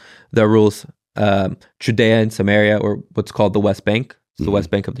Abbas that rules Judea and Samaria, or what's called the West Bank. It's the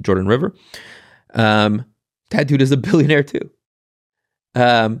West Bank of the Jordan River. That dude is a billionaire too.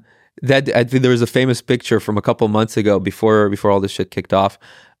 I think there was a famous picture from a couple months ago before all this shit kicked off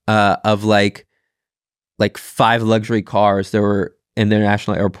of like 5 luxury cars that were in the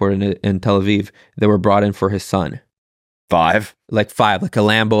international airport in Tel Aviv that were brought in for his son. 5? Like 5, like a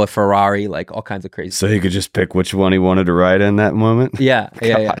Lambo, a Ferrari, like all kinds of crazy. So he could just pick which one he wanted to ride in that moment? Yeah.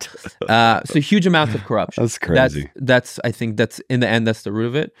 So huge amounts of corruption. That's crazy. I think that's, in the end, that's the root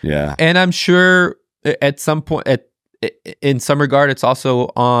of it. Yeah. And I'm sure at some point, in some regard, it's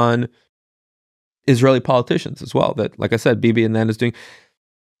also on Israeli politicians as well. That, like I said, Bibi and then is doing.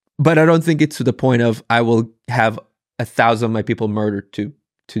 But I don't think it's to the point of I will have 1,000 of my people murdered to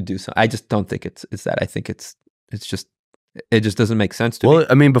do something. I just don't think it's that. I think it just doesn't make sense to me. Well,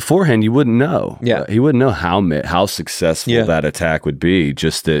 I mean, beforehand, you wouldn't know. Yeah. He wouldn't know how successful that attack would be.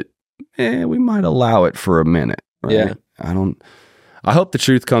 Just that, we might allow it for a minute. Right? Yeah. I hope the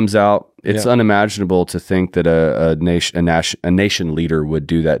truth comes out. It's unimaginable to think that a nation leader would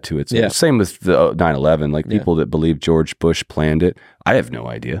do that to its own. Same with the 9/11. Like people that believe George Bush planned it. I have no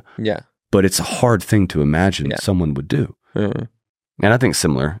idea. Yeah. But it's a hard thing to imagine someone would do. Mm-hmm. And I think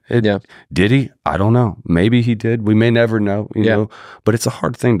similar. Did he? I don't know. Maybe he did. We may never know, you know, but it's a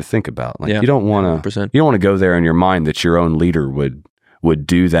hard thing to think about. Like you don't want to go there in your mind that your own leader would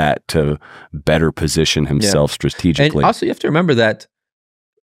do that to better position himself strategically. And also you have to remember that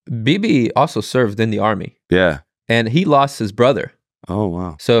Bibi also served in the army. Yeah. And he lost his brother. Oh,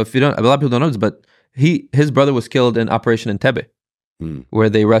 wow. So if you don't, a lot of people don't know this, but his brother was killed in Operation Entebbe, where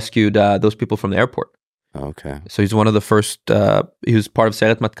they rescued those people from the airport. Okay. So he's one of the first, he was part of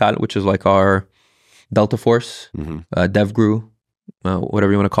Seyrat Matkal, which is like our Delta Force, DevGru,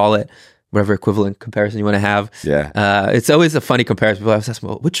 whatever you want to call it, whatever equivalent comparison you want to have. Yeah. It's always a funny comparison. People always ask me,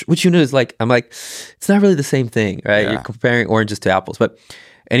 well, which unit is like, I'm like, it's not really the same thing, right? Yeah. You're comparing oranges to apples. But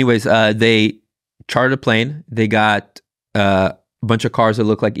anyways, they chartered a plane. They got a bunch of cars that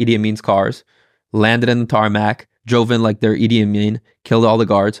looked like Idi Amin's cars, landed in the tarmac, drove in like their Idi Amin, killed all the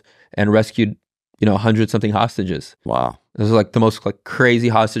guards, and rescued 100-something hostages. Wow. This is like the most like crazy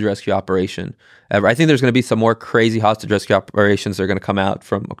hostage rescue operation ever. I think there's going to be some more crazy hostage rescue operations that are going to come out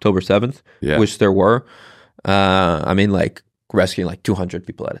from October 7th, which there were. I mean, like rescuing like 200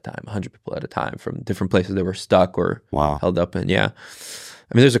 people at a time, 100 people at a time from different places that were stuck or held up in. Yeah.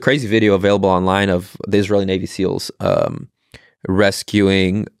 I mean, there's a crazy video available online of the Israeli Navy SEALs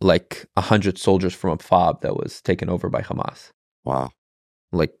rescuing like 100 soldiers from a FOB that was taken over by Hamas. Wow.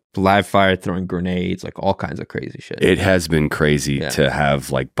 Like live fire, throwing grenades, like all kinds of crazy shit. It has been crazy to have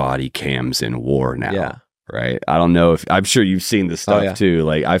like body cams in war now, right? I don't know I'm sure you've seen this stuff too.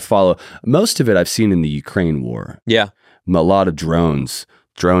 Like I follow most of it I've seen in the Ukraine war. Yeah. A lot of drone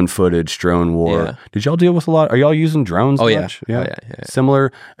footage, drone war. Yeah. Did y'all deal with a lot? Are y'all using drones much? Yeah.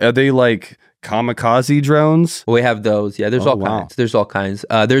 Similar? Are they like kamikaze drones? We have those. Yeah, there's kinds. There's all kinds.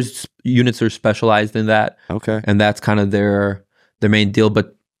 There's units that are specialized in that. Okay. And that's kind of their main deal,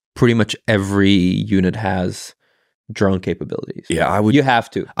 but pretty much every unit has drone capabilities. Yeah, you have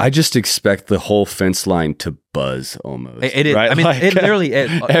to. I just expect the whole fence line to buzz almost. It is. Right? I mean, like, it literally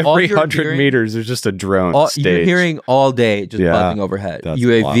is. Every 100 meters, there's just a drone You're hearing all day just buzzing overhead. That's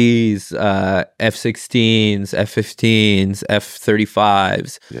UAVs, F-16s, F-15s,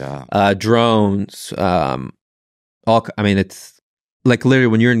 F-35s, drones. I mean, it's like literally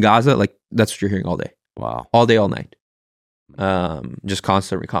when you're in Gaza, like that's what you're hearing all day. Wow. All day, all night. Just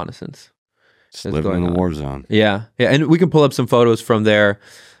constant reconnaissance. Just living in a war zone. Yeah, and we can pull up some photos from there.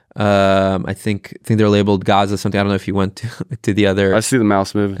 I think they're labeled Gaza something. I don't know if you went to the other. I see the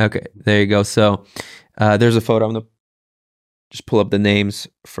mouse moving. Okay, there you go. So there's a photo. I'm gonna just pull up the names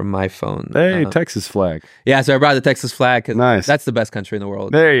from my phone. Hey, Texas flag. Yeah, so I brought the Texas flag because Nice. that's the best country in the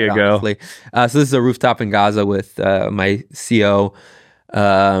world. There you go. Honestly. So this is a rooftop in Gaza with my CO.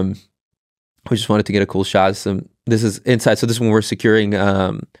 We just wanted to get a cool shot. This is inside. So this one we're securing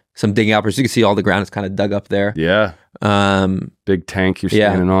some digging operations. You can see all the ground is kind of dug up there. Yeah. Big tank you're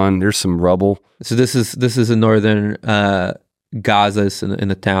standing on. There's some rubble. So this is in northern Gaza, in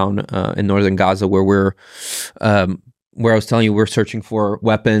the town in northern Gaza where I was telling you we're searching for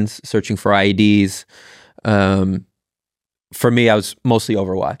weapons, searching for IEDs. For me, I was mostly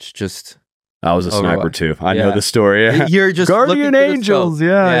Overwatch. I was a sniper too. I know the story. Yeah. You're just Guardian Angels.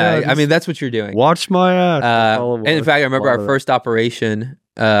 Yeah. I mean, that's what you're doing. Watch my ass. And in fact, I remember our first operation.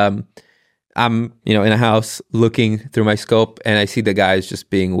 I'm, in a house looking through my scope, and I see the guys just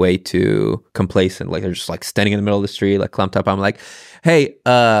being way too complacent. Like they're just like standing in the middle of the street, like clumped up. I'm like, hey,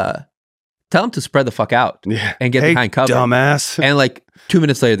 tell them to spread the fuck out and get behind cover. Dumbass. And like 2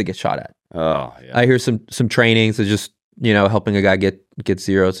 minutes later, they get shot at. Oh, yeah. I hear some trainings of just, helping a guy get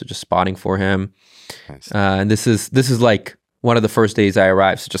zero. So just spotting for him. Nice. And this is like one of the first days I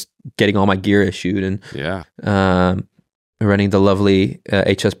arrived. So just getting all my gear issued and running the lovely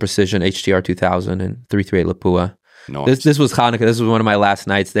HS Precision HTR 2000 and 338 Lapua. Nice. This was Hanukkah. This was one of my last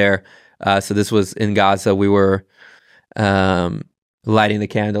nights there. So this was in Gaza. We were lighting the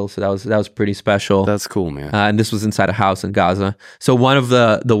candles. So that was pretty special. That's cool, man. And this was inside a house in Gaza. So one of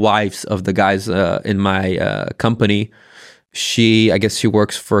the wives of the guys in my company, I guess she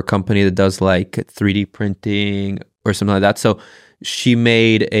works for a company that does like 3D printing or something like that. So she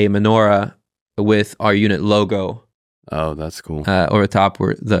made a menorah with our unit logo. Oh, that's cool. Over the top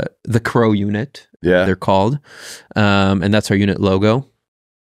were the Crow unit. Yeah, they're called, and that's our unit logo.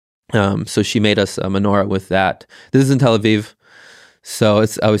 So she made us a menorah with that. This is in Tel Aviv, so I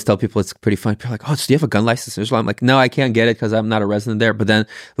always tell people it's pretty fun. People are like, "Oh, do you have a gun license?" In Israel? I'm like, "No, I can't get it because I'm not a resident there." But then,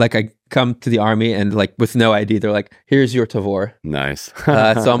 like, I come to the army and like with no ID, they're like, "Here's your Tavor." Nice.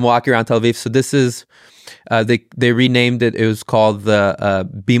 So I'm walking around Tel Aviv. So this is. They renamed it. It was called the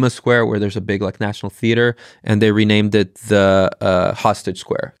Bima Square, where there's a big like national theater, and they renamed it the Hostage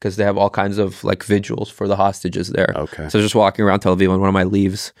Square because they have all kinds of like vigils for the hostages there. Okay. So just walking around Tel Aviv on one of my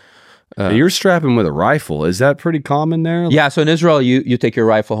leaves. You're strapping with a rifle. Is that pretty common there? Yeah. So in Israel, you take your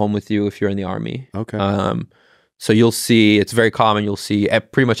rifle home with you if you're in the army. Okay. So you'll see, it's very common. You'll see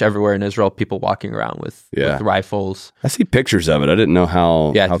pretty much everywhere in Israel people walking around with rifles. I see pictures of it. I didn't know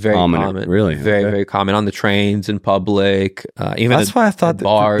how very common. Really? Very common on the trains, in public. Even that's why I thought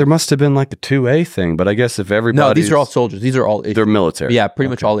that there must have been like a 2A thing. But I guess if everybody. No, these are all soldiers. These are all issued. They're military. Yeah, pretty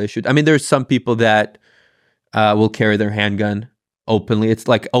much all issued. I mean, there's some people that will carry their handgun openly. It's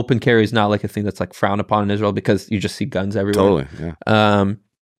like open carry is not like a thing that's like frowned upon in Israel because you just see guns everywhere. Totally, yeah.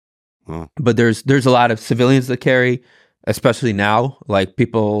 But there's a lot of civilians that carry, especially now. Like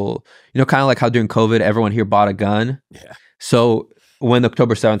people, kind of like how during COVID, everyone here bought a gun. Yeah. So when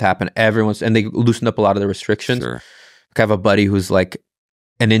October 7th happened, and they loosened up a lot of the restrictions. Sure. Like I have a buddy who's like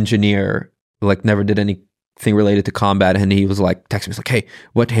an engineer, like never did anything related to combat, and he was like texting me, he's like, "Hey,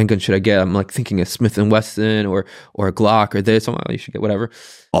 what handgun should I get?" I'm like thinking a Smith & Wesson or a Glock or this. I'm like, "Oh, you should get whatever."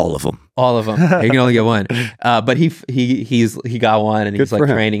 All of them. You can only get one. But he got one, and he's like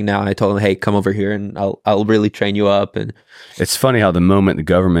training now. And I told him, "Hey, come over here, and I'll really train you up." And it's funny how the moment the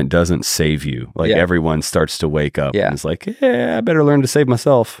government doesn't save you, like everyone starts to wake up. Yeah. And it's like, I better learn to save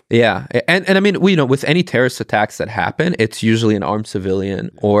myself. Yeah, and I mean, with any terrorist attacks that happen, it's usually an armed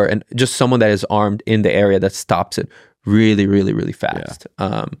civilian or just someone that is armed in the area that stops it really, really, really fast.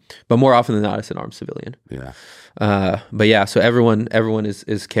 Yeah. But more often than not, it's an armed civilian. Yeah. But yeah, so everyone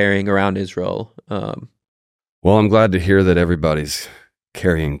is carrying around Israel. Well, I'm glad to hear that everybody's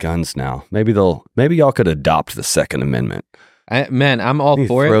carrying guns now. Maybe y'all could adopt the Second Amendment. I'm all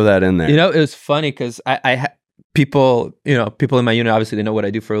for it. Throw that in there. It was funny because people in my unit, obviously they know what I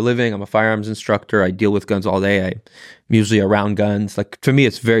do for a living. I'm a firearms instructor. I deal with guns all day. I'm usually around guns. Like to me,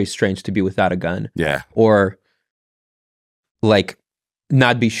 it's very strange to be without a gun. Yeah. Or like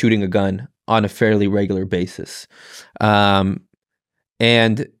not be shooting a gun on a fairly regular basis. And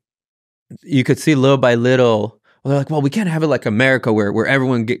you could see little by little, they're like, well, we can't have it like America where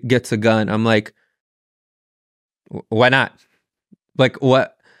everyone gets a gun. I'm like, why not? Like,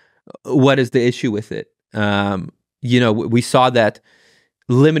 what is the issue with it? We saw that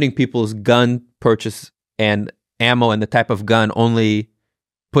limiting people's gun purchase and ammo and the type of gun only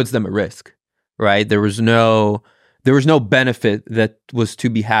puts them at risk, right? There was no benefit that was to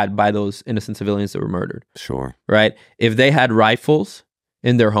be had by those innocent civilians that were murdered. Sure. Right? If they had rifles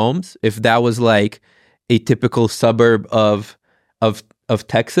in their homes, if that was like a typical suburb of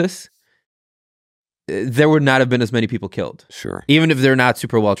Texas, there would not have been as many people killed. Sure. Even if they're not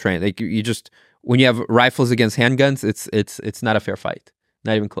super well trained. Like you just, when you have rifles against handguns, it's not a fair fight.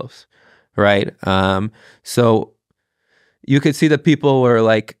 Not even close. Right? So you could see that people were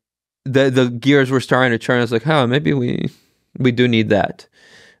like, the gears were starting to turn. It's like, maybe we do need that.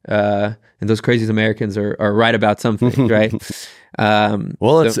 And those crazy Americans are right about something, right?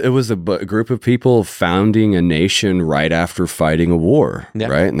 It was a group of people founding a nation right after fighting a war,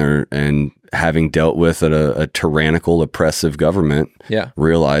 right? And having dealt with a tyrannical, oppressive government,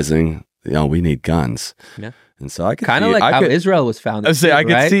 realizing, we need guns. Yeah. And so I could kind of like how Israel was founded. I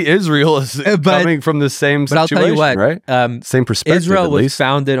could see Israel as coming from the same situation, I'll tell you what, right? Same perspective. Israel at was least.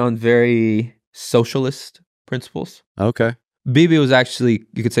 founded on very socialist principles. Okay. Bibi was actually,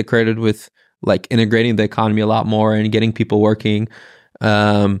 you could say, credited with like integrating the economy a lot more and getting people working,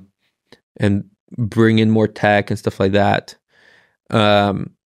 and bringing more tech and stuff like that. But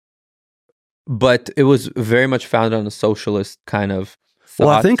it was very much founded on a socialist kind of thought.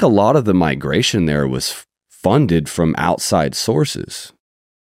 Well, I think a lot of the migration there was funded from outside sources.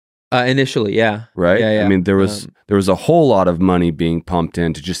 Initially, yeah. Right? Yeah. I mean, there was a whole lot of money being pumped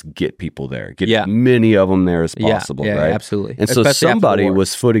in to just get people there, get many of them there as possible, right? Yeah, absolutely. And so somebody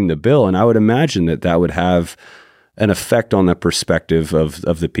was footing the bill, and I would imagine that would have an effect on the perspective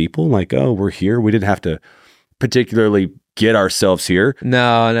of the people. Like, oh, we're here. We didn't have to particularly get ourselves here.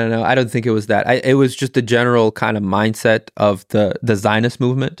 No. I don't think it was that. It was just the general kind of mindset of the Zionist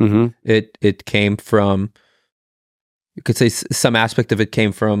movement. Mm-hmm. It came from, you could say some aspect of it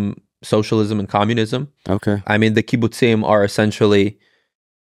came from socialism and communism. Okay. I mean, the kibbutzim are essentially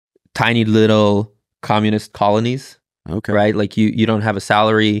tiny little communist colonies. Okay. Right? Like you don't have a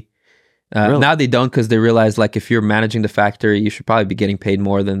salary. Really? Now they don't, because they realize like if you're managing the factory, you should probably be getting paid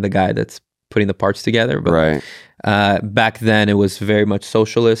more than the guy that's putting the parts together. But right. Back then it was very much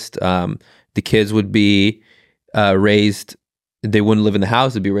socialist. The kids would be raised, they wouldn't live in the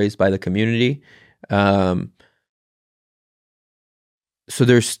house, they'd be raised by the community. So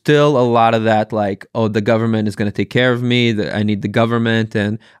there's still a lot of that, like, oh, the government is going to take care of me, I need the government.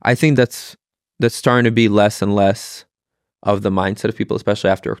 And I think that's starting to be less and less of the mindset of people, especially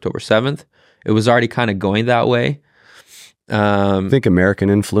after October 7th. It was already kind of going that way. I think American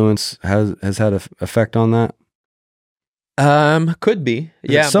influence has had an effect on that. Could be.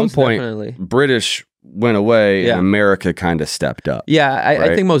 Yeah. At some point, definitely. British went away and America kind of stepped up. Yeah,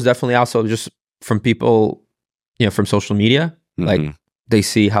 I think most definitely also just from people, from social media, like they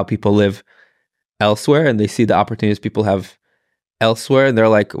see how people live elsewhere and they see the opportunities people have elsewhere, and they're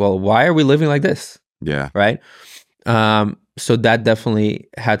like, well, why are we living like this? Yeah. Right. So that definitely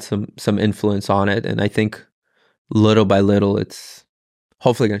had some influence on it, and I think little by little, it's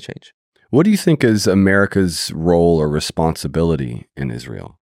hopefully going to change. What do you think is America's role or responsibility in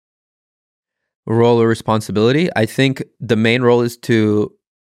Israel? Role or responsibility? I think the main role is to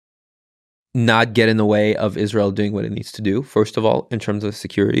not get in the way of Israel doing what it needs to do, first of all, in terms of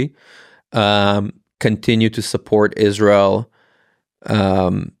security. Continue to support Israel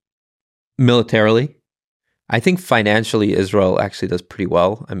militarily. I think financially, Israel actually does pretty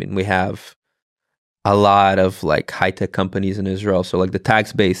well. I mean, we have a lot of like high-tech companies in Israel. So like the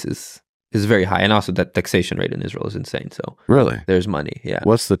tax base is very high. And also that taxation rate in Israel is insane. So really, there's money. Yeah.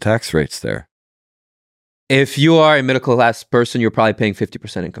 What's the tax rates there? If you are a middle class person, you're probably paying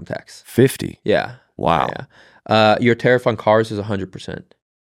 50% income tax. 50? Yeah. Wow. Yeah. Your tariff on cars is 100%.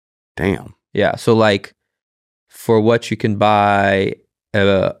 Damn. Yeah. So like for what you can buy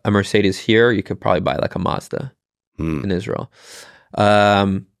a Mercedes here, you could probably buy like a Mazda in Israel.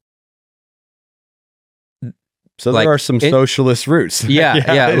 So there are some socialist roots.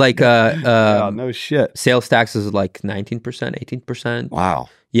 Yeah. Like, no shit. Sales taxes is like 19%, 18%. Wow.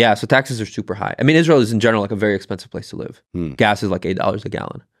 Yeah. So taxes are super high. I mean, Israel is in general like a very expensive place to live. Gas is like $8 a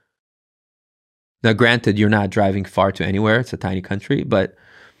gallon. Now, granted, you're not driving far to anywhere. It's a tiny country, but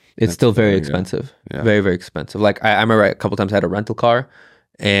it's still very expensive. Yeah. Very, very expensive. Like I remember a couple times I had a rental car,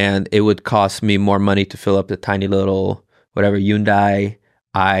 and it would cost me more money to fill up the tiny little whatever Hyundai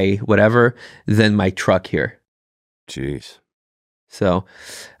whatever than my truck here. Jeez. So,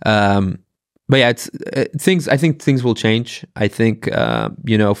 but yeah, it's things. I think things will change. I think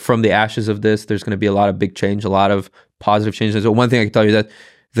from the ashes of this, there's going to be a lot of big change, a lot of positive changes. So one thing I can tell you that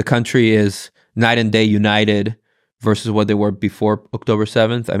the country is night and day united versus what they were before October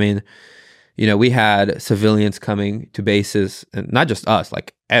 7th. I mean, we had civilians coming to bases, and not just us,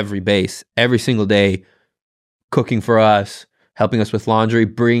 like every base, every single day, cooking for us, helping us with laundry,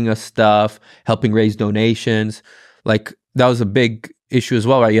 bringing us stuff, helping raise donations. Like that was a big issue as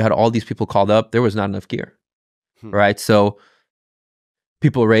well, right? You had all these people called up. There was not enough gear, right? So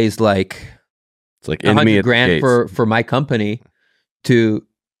people raised like It's like enemy at the gates. for my company to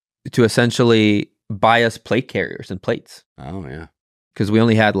essentially buy us plate carriers and plates. Oh yeah, because we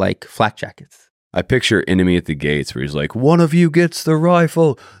only had like flak jackets. I picture enemy at the gates where he's like, one of you gets the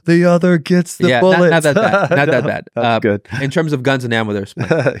rifle, the other gets the bullets. Not that bad. Not that bad. That's good. In terms of guns and ammo, there's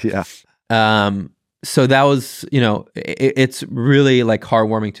yeah. So that was, it's really like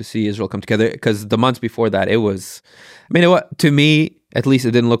heartwarming to see Israel come together, because the months before that, it was, to me, at least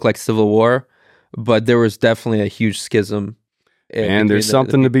it didn't look like civil war, but there was definitely a huge schism. And there's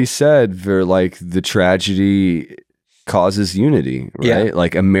something to be said for like the tragedy causes unity, right? Yeah.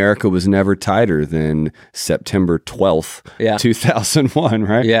 Like America was never tighter than September 12th, 2001,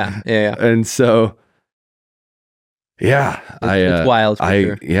 right? Yeah. And so, yeah, it's wild.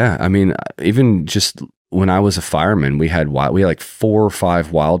 Sure. Yeah, I mean, even just when I was a fireman, we had like 4 or 5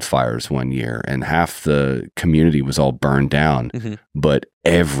 wildfires one year, and half the community was all burned down, but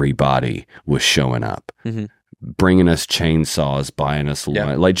everybody was showing up. Bringing us chainsaws, buying us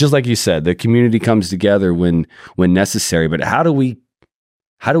lunch. Like, just like you said, the community comes together when necessary. But how do we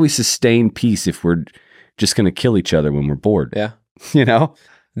sustain peace if we're just going to kill each other when we're bored? Yeah,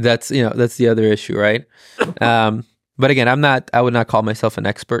 that's the other issue, right? But again, I would not call myself an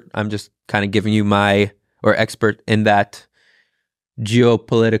expert. I'm just kind of giving you expert in that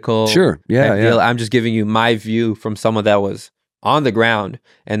geopolitical. Sure, yeah. I'm just giving you my view from someone that was on the ground,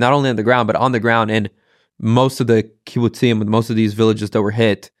 and not only on the ground, but on the ground in most of the kibbutzim, with most of these villages that were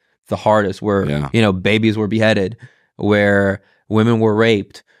hit the hardest, where babies were beheaded, where women were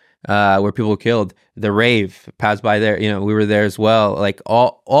raped, where people were killed. The rave passed by there. We were there as well. Like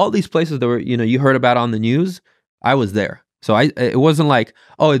all these places that were you heard about on the news, I was there. So it wasn't like,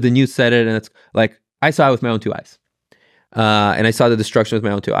 oh, the news said it, and it's like I saw it with my own 2 eyes, and I saw the destruction with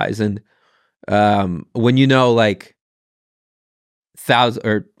my own 2 eyes. And when like 1,000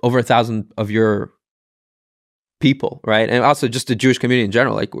 or over 1,000 of your people, right? And also just the Jewish community in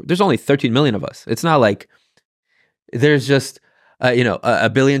general, like there's only 13 million of us. It's not like there's just a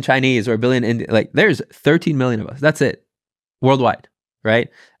billion Chinese or a billion Indian. Like there's 13 million of us. That's it, worldwide, right?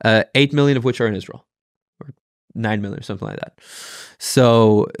 8 million of which are in Israel, or 9 million or something like that.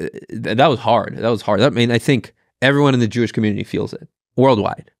 So that was hard. I mean, I think everyone in the Jewish community feels it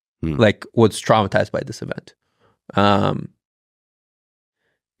worldwide, like was traumatized by this event.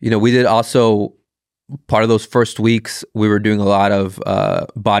 We did also, part of those first weeks, we were doing a lot of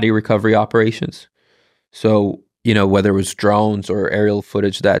body recovery operations. So, whether it was drones or aerial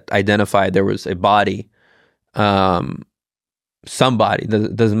footage that identified there was a body, somebody,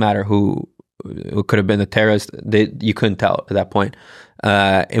 doesn't matter who, it could have been a terrorist, you couldn't tell at that point.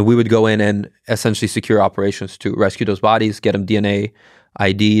 And we would go in and essentially secure operations to rescue those bodies, get them DNA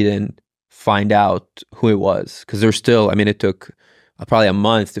ID'd, and find out who it was. Because there's still, it took probably a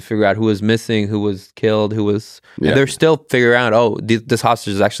month to figure out who was missing, who was killed, and they're still figuring out, this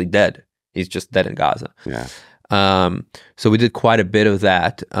hostage is actually dead. He's just dead in Gaza. Yeah. So we did quite a bit of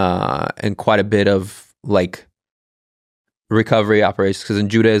that, and quite a bit of like recovery operations, because in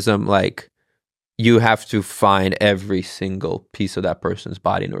Judaism, like you have to find every single piece of that person's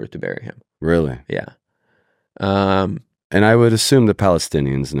body in order to bury him. Really? Yeah. And I would assume the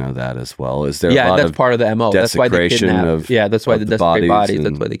Palestinians know that as well. Is there a lot that's of part of the MO. That's why they kidnap. That's why they desecrate bodies.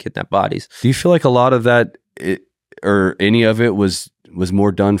 That's why they kidnap bodies. Do you feel like a lot of that, or any of it, was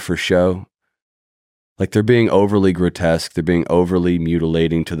more done for show? Like they're being overly grotesque. They're being overly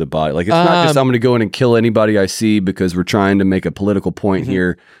mutilating to the body. Like it's not just I'm going to go in and kill anybody I see because we're trying to make a political point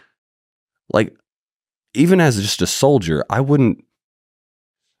here. Like even as just a soldier, I wouldn't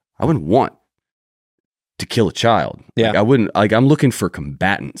want to kill a child. Yeah. Like I wouldn't, like I'm looking for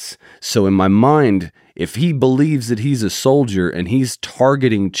combatants. So in my mind, if he believes that he's a soldier and he's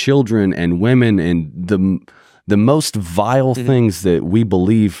targeting children and women and the most vile things that we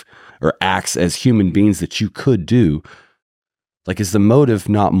believe or acts as human beings that you could do, like is the motive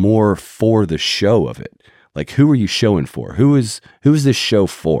not more for the show of it? Like who are you showing for? Who is this show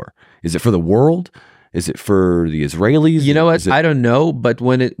for? Is it for the world? Is it for the Israelis? You know what? I don't know. But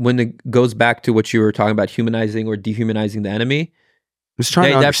when it goes back to what you were talking about, humanizing or dehumanizing the enemy, I was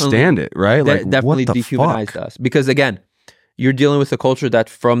trying to understand it, right? Like definitely what the dehumanized fuck? us. Because again, you're dealing with a culture that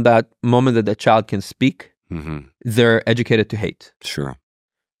from that moment that the child can speak, they're educated to hate. Sure.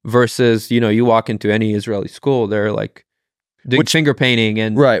 Versus, you walk into any Israeli school, they're like doing finger painting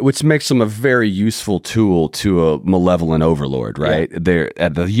and right, which makes them a very useful tool to a malevolent overlord, right? Yeah. They're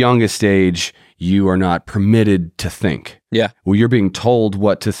at the youngest age, you are not permitted to think. Yeah. Well, you're being told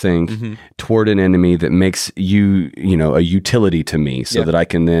what to think toward an enemy that makes you, a utility to me so that I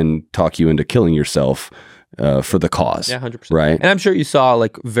can then talk you into killing yourself for the cause. Yeah, 100%. Right. And I'm sure you saw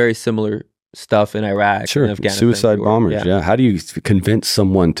like very similar stuff in Iraq, Sure, and Afghanistan, suicide everywhere. bombers. Yeah. How do you convince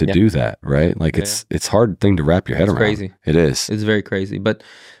someone to Yeah. do that? Right, like it's a hard thing to wrap your head It's around. crazy. It is. It's very crazy. But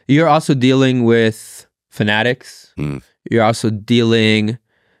you're also dealing with fanatics. Mm. You're also dealing,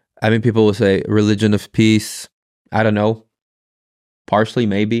 I mean, people will say religion of peace. I don't know. Partially,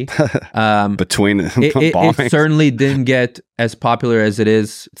 maybe. Between It bombings. certainly didn't get as popular as it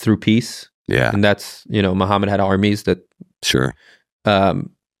is through peace. Yeah, And that's, Muhammad had armies that sure.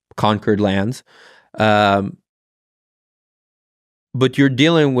 conquered lands. But you're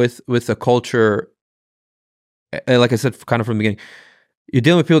dealing with a culture, like I said, kind of from the beginning, you're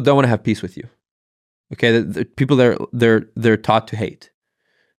dealing with people that don't want to have peace with you. Okay, the people they're taught to hate.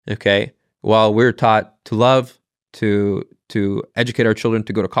 Okay, while we're taught to love, to educate our children,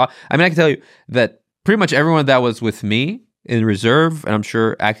 to go to college. I mean, I can tell you that pretty much everyone that was with me in reserve, and I'm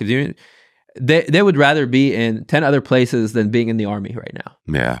sure active duty, they would rather be in 10 other places than being in the army right now.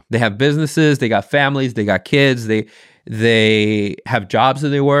 Yeah, They have businesses, they got families, they got kids, they have jobs that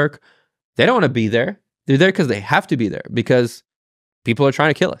they work. They don't want to be there. They're there because they have to be there because people are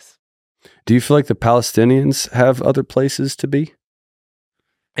trying to kill us. do you feel like the Palestinians have other places to be?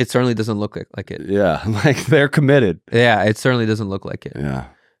 It certainly doesn't look like it. Yeah, like they're committed. Yeah, it certainly doesn't look like it. Yeah,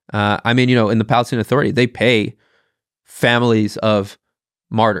 I mean, in the Palestinian Authority, they pay families of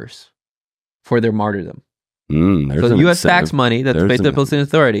martyrs for their martyrdom. there's So an the U.S. tax incentive. money that's There's paid to the an- Palestinian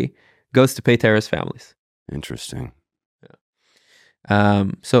Authority goes to pay terrorist families. Interesting.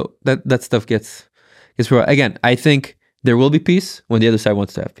 So that stuff gets again. I think there will be peace when the other side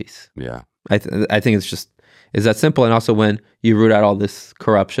wants to have peace. Yeah, I think it's that simple. And also when you root out all this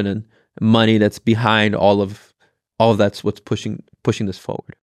corruption and money that's behind all of that's what's pushing this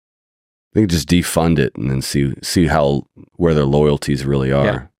forward. they can just defund it and then see where their loyalties really are.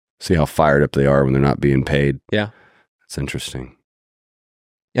 Yeah. See how fired up they are when they're not being paid. Yeah. It's interesting.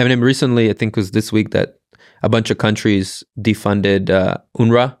 I mean, recently, I think it was this week that a bunch of countries defunded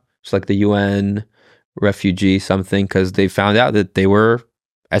UNRWA, it's like the UN refugee something, because they found out that they were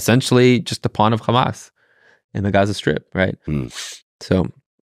essentially just a pawn of Hamas in the Gaza Strip, right? So,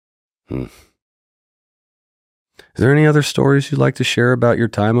 Is there any other stories you'd like to share about your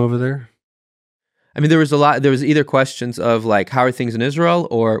time over there? I mean, there was either questions of like, how are things in Israel,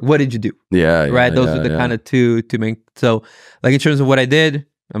 or what did you do? Yeah, Right? Those are the kind of two main. So, like in terms of what I did,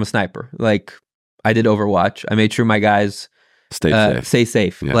 I'm a sniper. Like I did Overwatch. I made sure my guys stay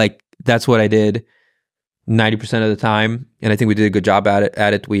safe. Yeah. Like that's what I did 90% of the time, and I think we did a good job at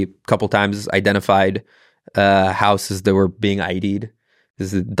it. We a couple times identified houses that were being ID'd.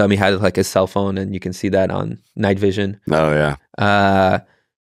 Because the dummy had like a cell phone, and you can see that on night vision. Oh yeah.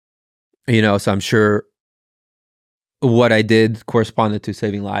 So I'm sure what I did corresponded to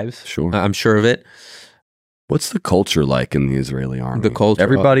saving lives. Sure. I'm sure of it. What's the culture like in the Israeli army? The culture,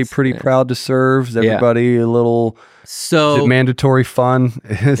 Everybody it's- pretty yeah. proud to serve. Is everybody a little is So it mandatory fun?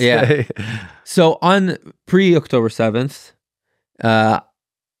 Yeah. So on pre-October 7th,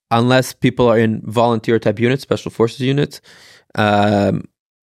 unless people are in volunteer type units, special forces units,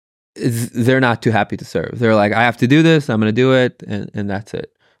 they're not too happy to serve. They're like, I have to do this, I'm going to do it, and that's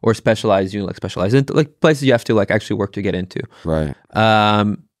it. Or specialized unit, like specialized into like places you have to like actually work to get into. Right.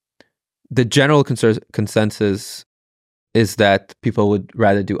 The general consensus is that people would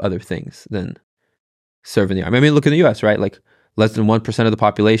rather do other things than serve in the army. I mean, look in the U.S., right? Like less than 1% of the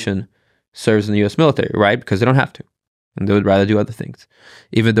population serves in the U.S. military, right? Because they don't have to, and they would rather do other things,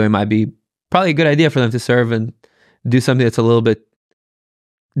 even though it might be probably a good idea for them to serve and do something that's a little bit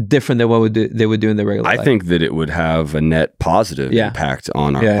different than what they would do in their regular life. I think that it would have a net positive impact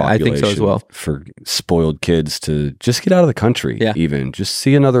on our population. I think so as well. For spoiled kids to just get out of the country, even just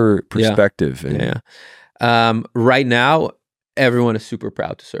see another perspective. Right now, everyone is super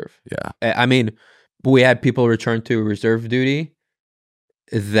proud to serve. Yeah. I mean, we had people return to reserve duty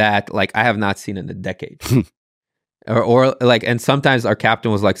that like I have not seen in a decade. or like, and sometimes our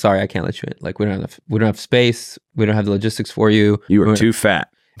captain was like, "Sorry, I can't let you in. Like, we don't have space. We don't have the logistics for you. You were too fat."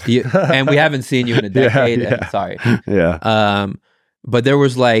 And we haven't seen you in a decade. Yeah. And sorry. Yeah. But there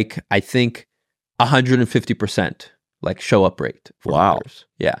was like, I think 150% like show up rate. For Wow. members.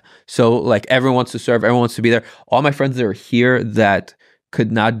 Yeah. So like everyone wants to serve. Everyone wants to be there. All my friends that are here that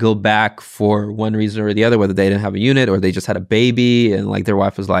could not go back for one reason or the other, whether they didn't have a unit or they just had a baby, and like their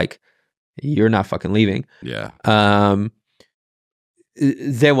wife was like, "You're not fucking leaving." Yeah.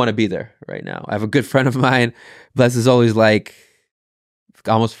 They want to be there right now. I have a good friend of mine, bless is always like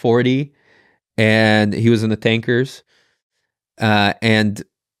almost 40, and he was in the tankers, and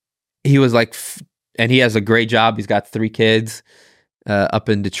he was like, and he has a great job. He's got 3 kids up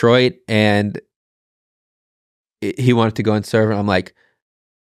in Detroit, and he wanted to go and serve. And I'm like,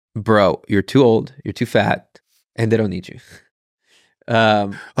 bro, you're too old, you're too fat, and they don't need you.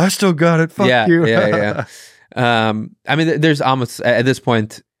 I still got it. Fuck you. Yeah. I mean, there's almost at this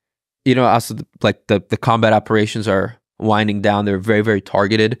point, also like the combat operations are winding down. They're very, very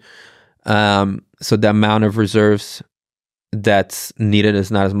targeted. So the amount of reserves that's needed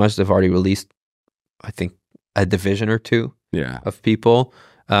is not as much. They've already released, I think, a division or two of people.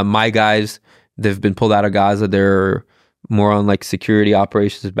 My guys, they've been pulled out of Gaza. They're more on like security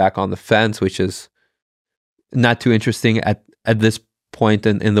operations back on the fence, which is not too interesting at this point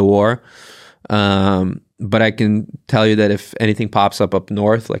in the war. But I can tell you that if anything pops up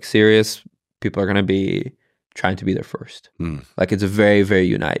north, like Syria's, people are going to be trying to be there first. Like it's very, very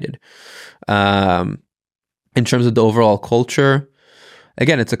united. In terms of the overall culture,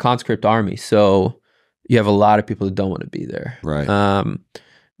 again, it's a conscript army. So you have a lot of people that don't want to be there. Right.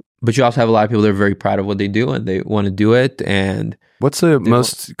 But you also have a lot of people that are very proud of what they do and they want to do it. And what's the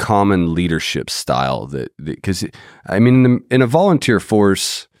most common leadership style because I mean, in a volunteer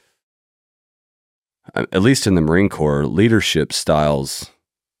force, at least in the Marine Corps, leadership styles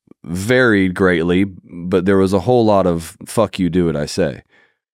varied greatly, but there was a whole lot of fuck you, do what I say.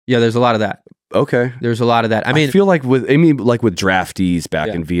 Yeah, there's a lot of that. Okay. There's a lot of that. I feel like with draftees back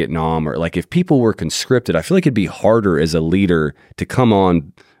in Vietnam, or like if people were conscripted, I feel like it'd be harder as a leader to come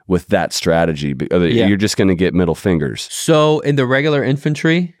on with that strategy. You're just going to get middle fingers. So in the regular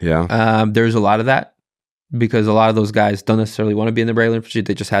infantry, there's a lot of that because a lot of those guys don't necessarily want to be in the regular infantry.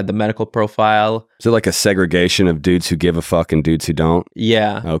 They just had the medical profile. Is it like a segregation of dudes who give a fuck and dudes who don't?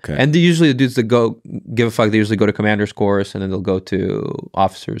 Yeah. Okay. And usually the dudes that go give a fuck, they usually go to commander's course and then they'll go to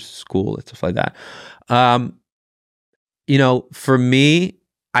officers' school and stuff like that. For me,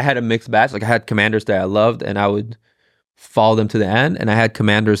 I had a mixed batch. Like I had commanders that I loved and I would follow them to the end. And I had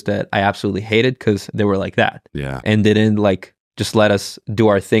commanders that I absolutely hated because they were like that. Yeah. And didn't like just let us do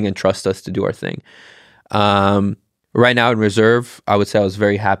our thing and trust us to do our thing. Right now in reserve, I would say I was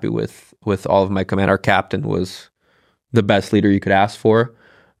very happy with all of my command. Our captain was the best leader you could ask for.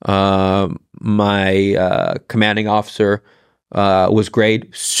 My commanding officer was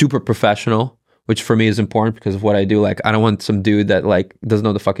great, super professional, which for me is important because of what I do. Like, I don't want some dude that like doesn't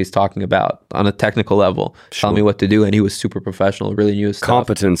know the fuck he's talking about on a technical level, telling me what to do. And he was super professional, really knew his stuff.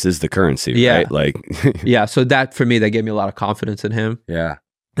 Competence is the currency, right? Like, yeah. So that for me, that gave me a lot of confidence in him. Yeah.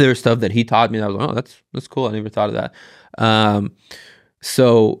 There was stuff that he taught me that I was like, oh, that's cool. I never thought of that.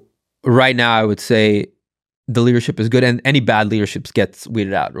 So right now, I would say the leadership is good, and any bad leadership gets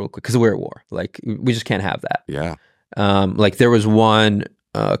weeded out real quick because we're at war. Like we just can't have that. Yeah. Like there was one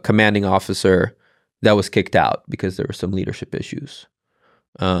commanding officer that was kicked out because there were some leadership issues,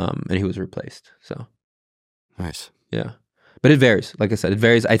 and he was replaced. So nice. Yeah. But it varies. Like I said, it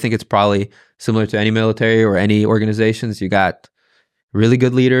varies. I think it's probably similar to any military or any organizations. You got really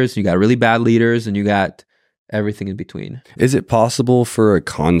good leaders, you got really bad leaders, and you got everything in between. Is it possible for a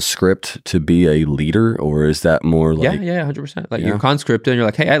conscript to be a leader, or is that more like... Yeah, 100%. Like you're conscripted and you're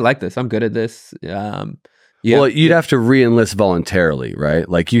like, hey, I like this. I'm good at this. Well, you'd have to re-enlist voluntarily, right?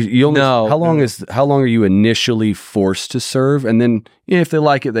 Like you only... No. How long are you initially forced to serve? And then if they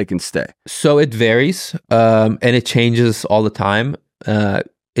like it, they can stay. So it varies, and it changes all the time.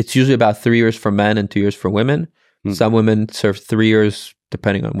 It's usually about 3 years for men and 2 years for women. Some women serve 3 years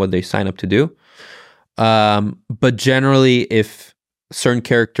depending on what they sign up to do. But generally, if certain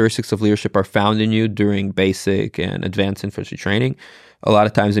characteristics of leadership are found in you during basic and advanced infantry training, a lot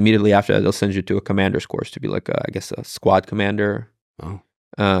of times immediately after that, they'll send you to a commander's course to be like, a squad commander. Oh.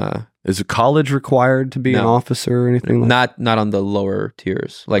 Is a college required to be an officer or anything? Not on the lower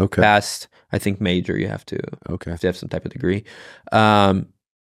tiers. Like past, I think, major, you have to have some type of degree.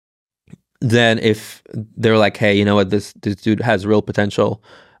 Then if they're like, hey, you know what, this dude has real potential,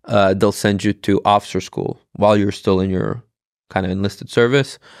 they'll send you to officer school while you're still in your kind of enlisted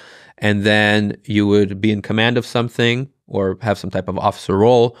service. And then you would be in command of something or have some type of officer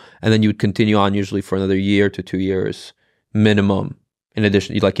role. And then you would continue on usually for another year to 2 years minimum. In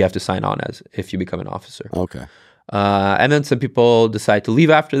addition, you have to sign on as if you become an officer. Okay. And then some people decide to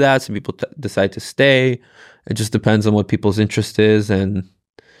leave after that. Some people decide to stay. It just depends on what people's interest is and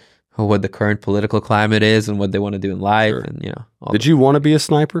what the current political climate is and what they want to do in life. Sure. And did you want to be a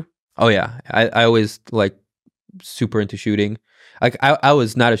sniper? Oh yeah, I always like super into shooting. Like I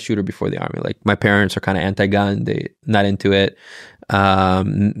was not a shooter before the army. Like my parents are kind of anti-gun. They not into it.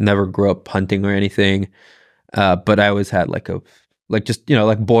 Never grew up hunting or anything. But I always had like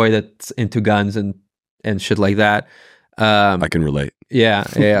boy that's into guns and shit like that. I can relate.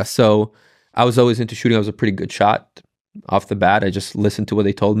 Yeah. So I was always into shooting. I was a pretty good shot off the bat. I just listened to what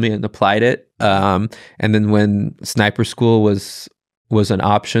they told me and applied it. And then when sniper school was was an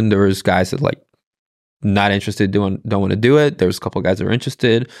option. There was guys that like not interested, don't want to do it. There was a couple of guys that were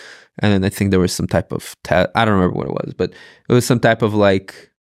interested, and then I think there was some type of I don't remember what it was, but it was some type of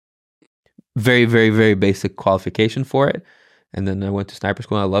like very, very, very basic qualification for it. And then I went to sniper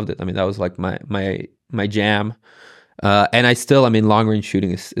school and I loved it. I mean, that was like my jam. And I still, I mean, long range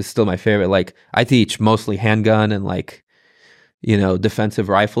shooting is still my favorite. Like I teach mostly handgun and like, you know, defensive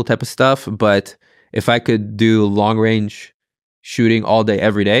rifle type of stuff. But if I could do long range shooting all day,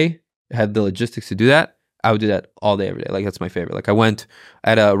 every day, had the logistics to do that, I would do that all day, every day. Like that's my favorite. Like I went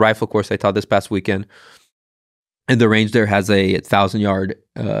at a rifle course I taught this past weekend, and the range there has a 1,000-yard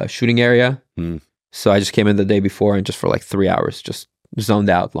shooting area. So I just came in the day before and just for like 3 hours, just zoned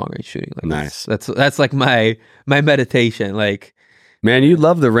out long range shooting. Like Nice. That's like my meditation. Like, man, you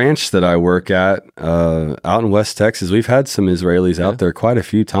love the ranch that I work at out in West Texas. We've had some Israelis out there quite a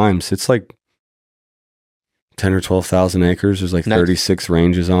few times. It's like 10 or 12,000 acres. There's like 36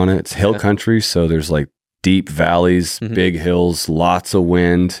 ranges on it. It's hill country, so there's like deep valleys, big hills, lots of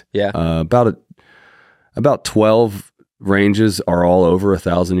wind. Yeah. About 12 ranges are all over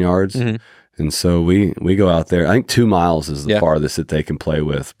 1,000 yards. And so we go out there. I think 2 miles is the farthest that they can play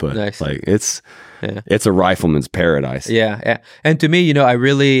with, but like it's a rifleman's paradise. Yeah. And to me, you know, I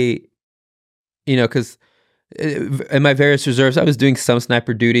really, you know, because in my various reserves, I was doing some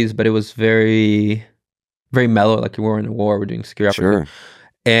sniper duties, but it was very, very mellow. Like we were in a war, we're doing security operations. Sure.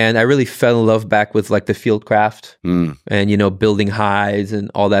 And I really fell in love back with like the field craft and, you know, building hides and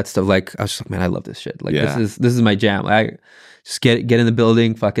all that stuff. Like I was just like, man, I love this shit. Like this is my jam. I just get in the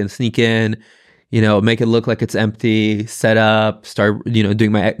building, fucking sneak in, you know, make it look like it's empty, set up, start, you know,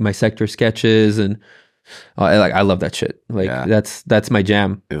 doing my sector sketches, and I love that shit. Like that's my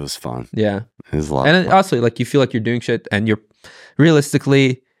jam. It was fun. Yeah. It was a lot. And also like you feel like you're doing shit and you're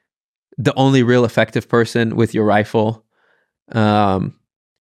realistically the only real effective person with your rifle.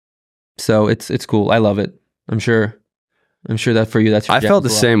 So it's cool. I love it. I'm sure that for you, that's your I felt the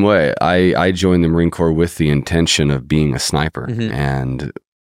same way. I joined the Marine Corps with the intention of being a sniper, and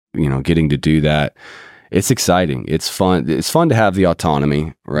you know, getting to do that. It's exciting. It's fun. It's fun to have the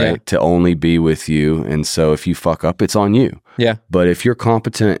autonomy, right? To only be with you. And so if you fuck up, it's on you. Yeah. But if you're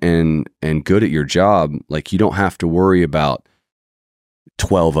competent and good at your job, like you don't have to worry about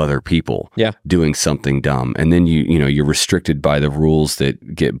 12 other people doing something dumb, and then you know you're restricted by the rules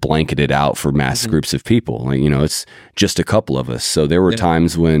that get blanketed out for mass groups of people. Like, you know, it's just a couple of us, so there were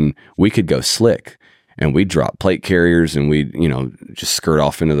times when we could go slick and we'd drop plate carriers and we'd, you know, just skirt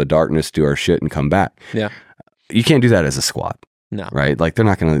off into the darkness, do our shit, and come back. You can't do that as a squad. No. Right? Like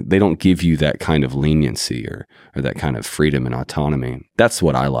they don't give you that kind of leniency or that kind of freedom and autonomy. That's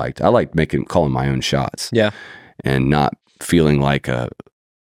what I liked. I liked calling my own shots. And not feeling like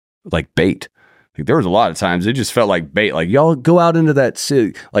bait. Like there was a lot of times it just felt like bait. Like y'all go out into that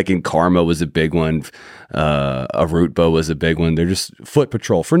city. Like in Karma was a big one. Arutbo was a big one. They're just foot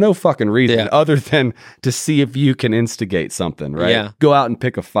patrol for no fucking reason other than to see if you can instigate something, right? Go out and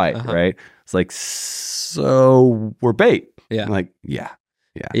pick a fight, right? It's like, so we're bait. Like,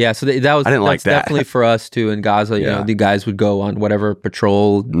 so that was, I didn't like that. Definitely for us too in Gaza. You know, the guys would go on whatever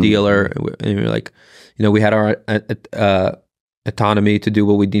patrol deal and we were like, you know, we had our autonomy to do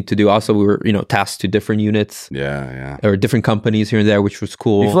what we need to do. Also, we were, you know, tasked to different units. Or different companies here and there, which was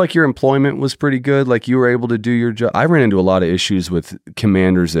cool. You feel like your employment was pretty good? Like you were able to do your job? I ran into a lot of issues with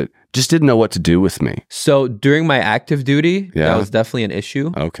commanders that just didn't know what to do with me. So during my active duty, that was definitely an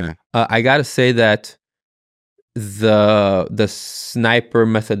issue. Okay. I got to say that the sniper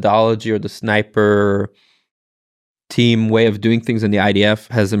methodology or the sniper team way of doing things in the IDF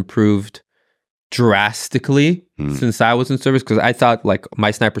has improved drastically since I was in service, because I thought like my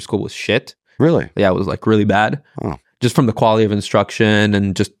sniper school was shit. Really? Yeah, it was like really bad. Just from the quality of instruction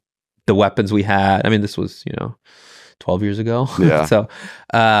and just the weapons we had. I mean, this was, you know, 12 years ago. So,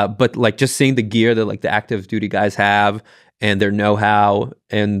 but like just seeing the gear that like the active duty guys have and their know-how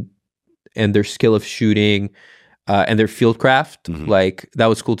and their skill of shooting and their field craft, like that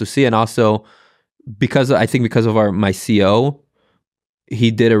was cool to see. And also because of my CO, he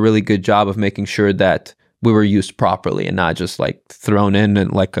did a really good job of making sure that we were used properly and not just like thrown in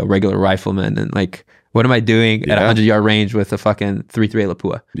and like a regular rifleman and like, what am I doing at 100-yard range with a fucking 3.38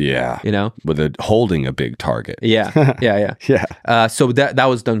 Lapua? You know, with holding a big target. So that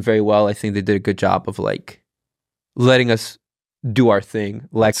was done very well. I think they did a good job of like letting us do our thing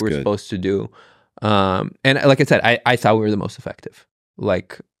like we're supposed to do. And like I said, I thought we were the most effective,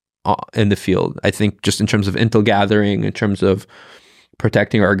 like in the field. I think just in terms of intel gathering, in terms of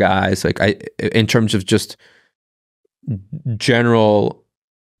protecting our guys, like in terms of just general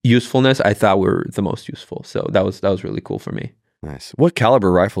usefulness, I thought we were the most useful. So that was really cool for me. Nice. What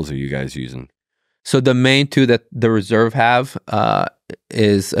caliber rifles are you guys using? So the main two that the reserve have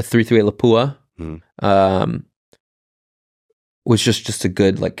is a 338 Lapua, which is just a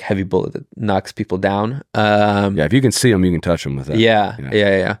good like heavy bullet that knocks people down. If you can see them, you can touch them with that.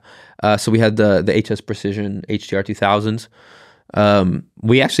 Yeah. So we had the HS Precision HTR 2000s.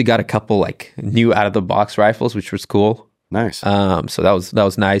 We actually got a couple like new out of the box rifles, which was cool. Nice. So that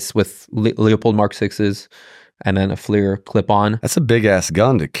was nice with Leopold Mark 6s and then a FLIR clip on. That's a big ass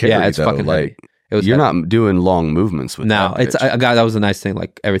gun to carry. Yeah, it's though. fucking like heavy. It was you're heavy. not doing long movements with No, that. it's that was a nice thing.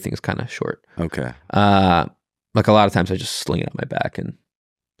 Like everything is kind of short. Okay. Like a lot of times I just sling it on my back and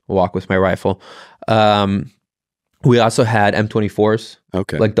walk with my rifle. We also had M24s.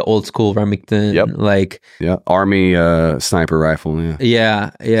 Okay. Like the old school Remington. Yep. Like Army sniper rifle.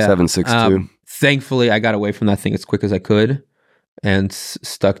 Yeah. 7.62. Thankfully, I got away from that thing as quick as I could and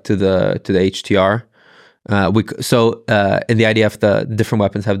stuck to the HTR. And the IDF, the different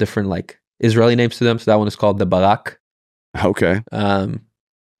weapons have different like Israeli names to them. So that one is called the Barak. Okay.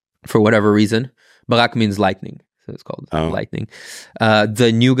 For whatever reason, Barak means lightning, so it's called lightning.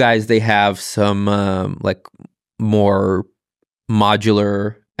 The new guys, they have some like more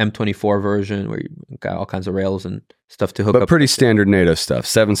modular M24 version where you got all kinds of rails and stuff to hook up. But pretty standard NATO stuff.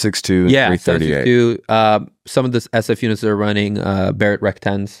 7.62 and 338. 7.62. Some of the SF units are running Barrett Rec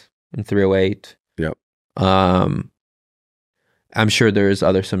 10s and 308. Yep. I'm sure there's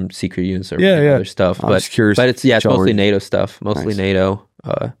some secret units that are running other stuff. I'm just curious. But it's mostly NATO stuff. Mostly nice. NATO.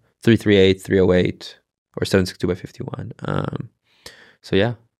 338, 308, or 7.62 by 51.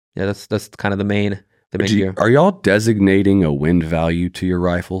 So that's kind of the main gear. Are y'all designating a wind value to your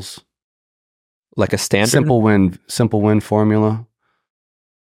rifles? Like a standard simple wind formula?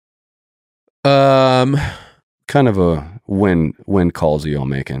 Kind of a wind calls are y'all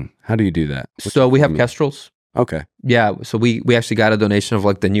making? How do you do that? So we have Kestrels. Okay. Yeah, so we actually got a donation of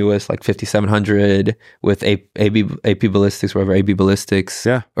like the newest, like 5700 with AP ballistics, whatever, AB ballistics,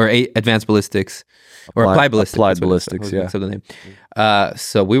 or advanced ballistics, or applied ballistics. Applied ballistics, yeah. The name.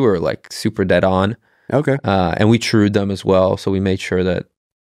 So we were like super dead on. Okay. And we trued them as well, so we made sure that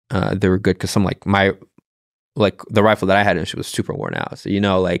they were good. Because some like the rifle that I had, was super worn out. So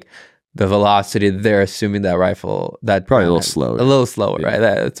like the velocity they're assuming that rifle that probably a little slower, right?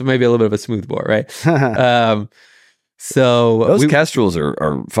 That's maybe a little bit of a smoothbore, right? So those Kestrels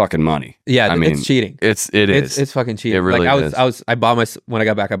are fucking money. Yeah, I mean, it's cheating. It's fucking cheating. It really is. I bought when I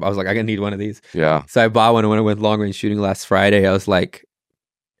got back up, I was like, I need one of these. Yeah. So I bought one, and when I went long range shooting last Friday, I was like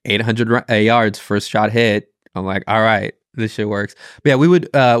 800 yards, first shot hit. I'm like, all right, this shit works. But yeah, we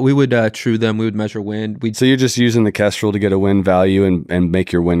would true them. We would measure wind. So you're just using the Kestrel to get a wind value and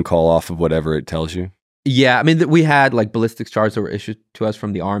make your wind call off of whatever it tells you? Yeah, I mean, we had like ballistics charts that were issued to us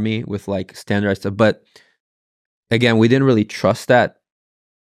from the Army with like standardized stuff. But again, we didn't really trust that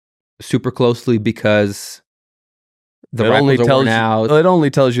super closely because the rifles are worn out. It only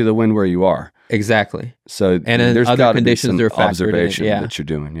tells you the wind where you are. Exactly. So and then there's other conditions be are some factored observation in, that you're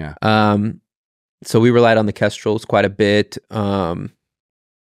doing. Yeah. So we relied on the Kestrels quite a bit. So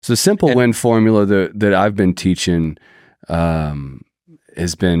simple wind formula that I've been teaching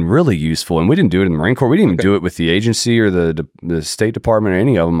has been really useful, and we didn't do it in the Marine Corps. We didn't even do it with the agency or the State Department or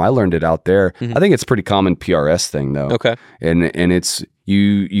any of them. I learned it out there. I think it's a pretty common PRS thing though. Okay. And it's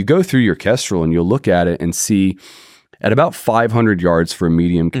you go through your Kestrel and you'll look at it and see at about 500 yards for a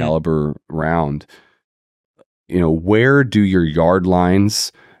medium caliber round, where do your yard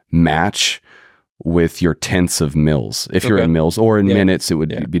lines match with your tenths of mils? If you're in mils, or in minutes, it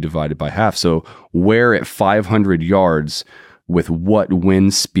would be divided by half. So where at 500 yards, with what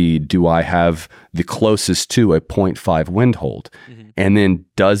wind speed do I have the closest to a 0.5 wind hold? And then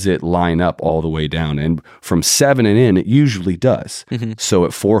does it line up all the way down? And from 7 and in, it usually does. So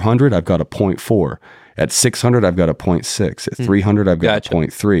at 400, I've got a 0.4. At 600, I've got a 0.6. At 300, I've got a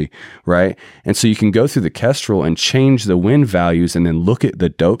 0.3, right? And so you can go through the Kestrel and change the wind values and then look at the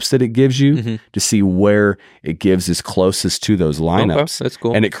dopes that it gives you to see where it gives is closest to those lineups. Okay, that's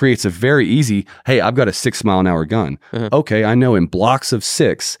cool. And it creates a very easy, hey, I've got a 6 mile an hour gun. Okay, I know in blocks of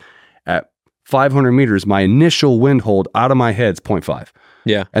 6 at 500 meters, my initial wind hold out of my head is 0.5.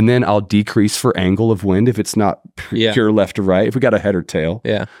 Yeah. And then I'll decrease for angle of wind if it's not pure left or right, if we got a head or tail.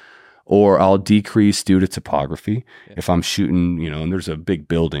 Yeah. Or I'll decrease due to topography if I'm shooting, and there's a big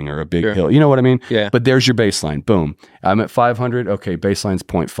building or a big hill. You know what I mean? Yeah. But there's your baseline. Boom. I'm at 500. Okay, baseline's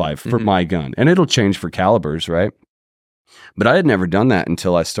 0.5 for my gun. And it'll change for calibers, right? But I had never done that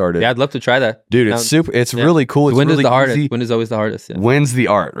until I started. Yeah, I'd love to try that. Dude, it's super. It's really cool. It's wind really is the hardest. easy. Wind is always the hardest. Yeah. Wind's the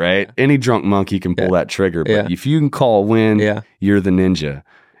art, right? Any drunk monkey can pull that trigger. But if you can call wind, you're the ninja.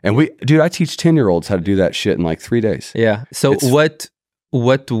 And I teach 10-year-olds how to do that shit in like 3 days. Yeah. So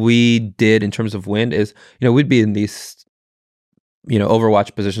what we did in terms of wind is, we'd be in these,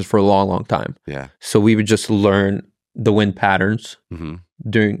 overwatch positions for a long, long time. Yeah. So we would just learn the wind patterns in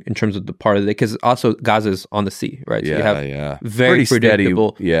terms of the part of the day, because also Gaza is on the sea, right? So you have very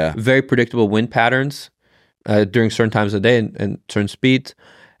predictable, very predictable wind patterns during certain times of the day and certain speeds,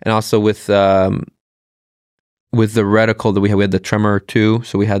 and also with the reticle that we had the tremor 2,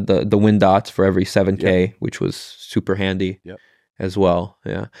 so we had the wind dots for every 7K, which was super handy. Yep. As well,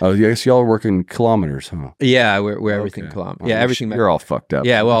 yeah. Oh, I guess y'all are working kilometers, huh? Yeah, we're everything kilometers. Yeah, everything. You're all fucked up.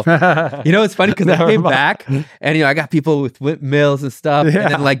 Yeah, well, it's funny because I came back and I got people with mills and stuff, and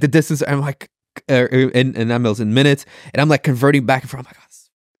then like the distance, I'm like, and not mills in minutes, and I'm like converting back and forth. I'm like,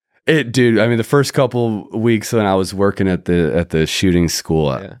 dude. I mean, the first couple weeks when I was working at the shooting school,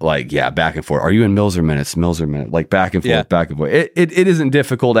 back and forth. Are you in mills or minutes? Mills or minutes? Like back and forth, back and forth. It isn't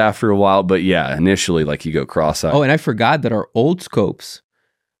difficult after a while, but initially, like you go cross-eyed. Oh, and I forgot that our old scopes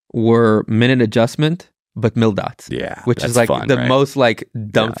were minute adjustment, but mil dots. Yeah, which is like fun, the right? most like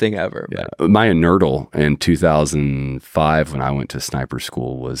dumb thing ever. Yeah, my inertal in 2005 when I went to sniper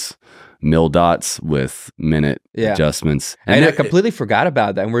school was mil dots with minute adjustments. And I completely forgot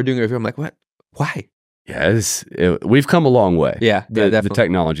about that. And we're doing a review. I'm like, what? Why? Yeah, we've come a long way. Yeah, definitely. The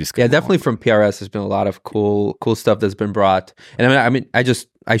technology's come definitely from PRS. There's been a lot of cool stuff that's been brought. And I mean,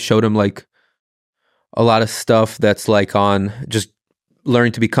 I showed him like a lot of stuff that's like on just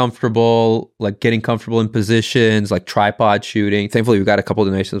learning to be comfortable, like getting comfortable in positions, like tripod shooting. Thankfully, we got a couple of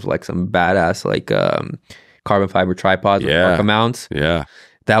donations with like some badass like carbon fiber tripods with Arca mounts. Yeah,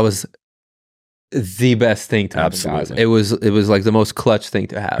 that was the best thing to have. It was like the most clutch thing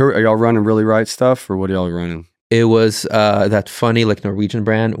to have. Are y'all running really right stuff, or what are y'all running? It was that funny like Norwegian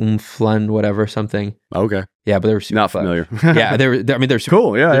brand, Umflund, whatever something. Okay. Yeah, but they were super not familiar. Yeah, they're super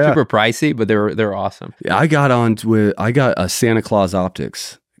cool. Yeah, they're super pricey, but they're awesome. Yeah, I got a Santa Claus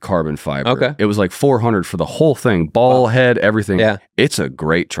Optics carbon fiber. Okay. It was like $400 for the whole thing, ball head, everything. Yeah. It's a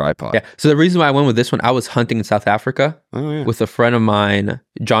great tripod. Yeah. So the reason why I went with this one, I was hunting in South Africa with a friend of mine.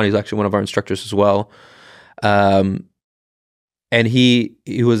 Johnny's actually one of our instructors as well. And he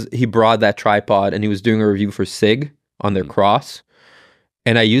brought that tripod and he was doing a review for SIG on their cross.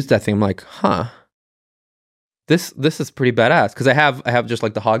 And I used that thing. I'm like, this is pretty badass. Because I have just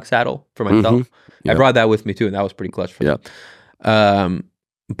like the hog saddle for myself. Yep. I brought that with me too, and that was pretty clutch for me.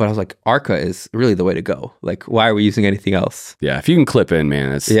 But I was like, Arca is really the way to go. Like, why are we using anything else? Yeah, if you can clip in,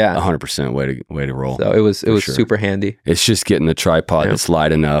 man, it's 100% way to roll. So it was super handy. It's just getting the tripod that's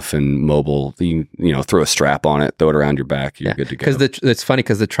light enough and mobile. You throw a strap on it, throw it around your back, you're good to go. Because it's funny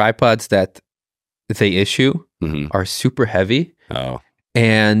because the tripods that they issue are super heavy. Oh,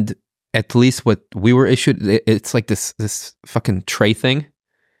 and at least what we were issued, it's like this fucking tray thing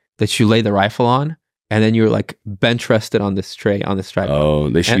that you lay the rifle on. And then you're like bench rested on this tripod. Oh,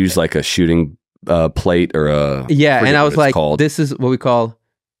 they should use like a shooting plate or a... Yeah, and I was like, this is what we call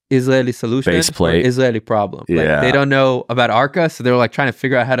Israeli solution. Base plate. Israeli problem. Yeah. Like, they don't know about Arca, so they were like trying to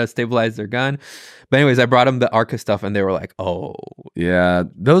figure out how to stabilize their gun. But anyways, I brought them the Arca stuff and they were like, oh. Yeah,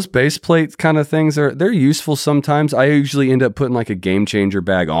 those base plate kind of things they're useful sometimes. I usually end up putting like a game changer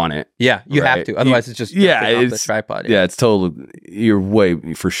bag on it. Yeah, you have to. Otherwise it's just it's off the tripod. Yeah, it's totally... You're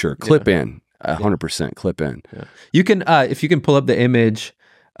way, for sure. Clip in. 100% clip in. Yeah. You can if you can pull up the image.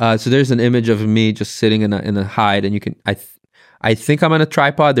 So there's an image of me just sitting in a hide, and you can. I think I'm on a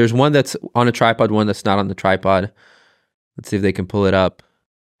tripod. There's one that's on a tripod, one that's not on the tripod. Let's see if they can pull it up.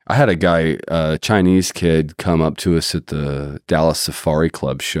 I had a guy, a Chinese kid, come up to us at the Dallas Safari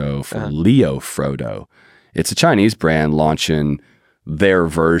Club show for Leo Frodo. It's a Chinese brand launching their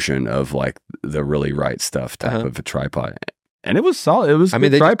version of like the really right stuff type of a tripod. And it was solid. It was. I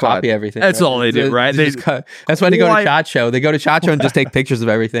mean, they tripod. just copy everything. That's all they did, right? That's why they go to SHOT Show. They go to SHOT Show and just take pictures of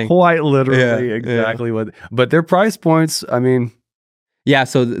everything. Quite literally, exactly what. But their price points, I mean. Yeah.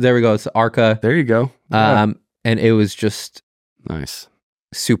 So there we go. It's Arca. There you go. Yeah. And it was just nice.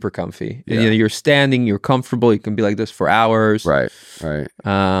 Super comfy. Yeah. You're standing, you're comfortable. You can be like this for hours. Right.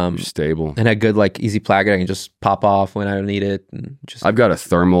 You're stable. And a good like easy plug I can just pop off when I don't need it. And just I've got a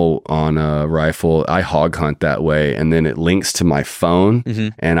thermal on a rifle. I hog hunt that way, and then it links to my phone,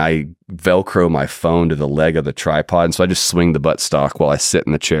 and I Velcro my phone to the leg of the tripod, and so I just swing the buttstock while I sit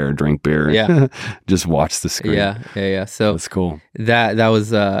in the chair and drink beer. And just watch the screen. Yeah. So that's cool. That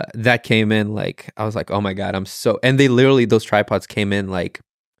was that came in like I was like, oh my god, and they literally those tripods came in like.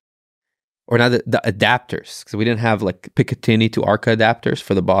 Or not the adapters, because we didn't have like Picatinny to Arca adapters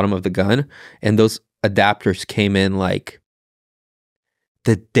for the bottom of the gun. And those adapters came in like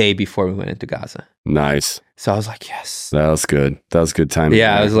the day before we went into Gaza. Nice. So I was like, yes. That was good. That was good timing.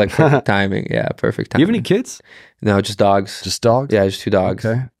 Yeah, it was like perfect timing. Yeah, perfect timing. You have any kids? No, just dogs. Just dogs? Yeah, just 2 dogs.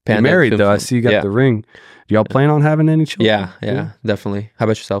 Okay. Panda, You're married, though. I Simpson. see you got the ring. Do y'all plan on having any children? Yeah, definitely. How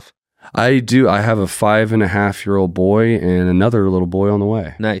about yourself? I do. I have a 5.5-year-old boy and another little boy on the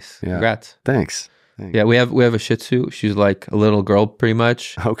way. Nice. Yeah. Congrats. Thanks. Yeah, we have a Shih Tzu. She's like a little girl, pretty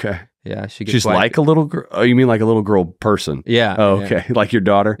much. Okay. Yeah, she gets She's like a little girl. Oh, you mean like a little girl person? Yeah. Oh, okay. Like your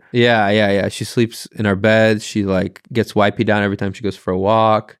daughter? Yeah. She sleeps in our bed. She like gets wipey down every time she goes for a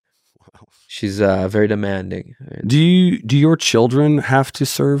walk. She's very demanding. Do your children have to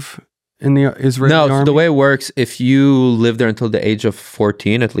serve in the Israeli army? No, so the way it works, if you live there until the age of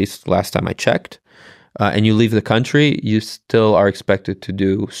 14, at least last time I checked, and you leave the country, you still are expected to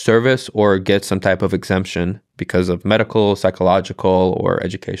do service or get some type of exemption because of medical, psychological, or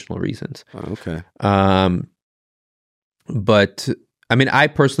educational reasons. Oh, okay. But I mean, I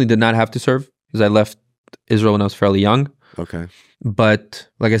personally did not have to serve because I left Israel when I was fairly young. Okay. But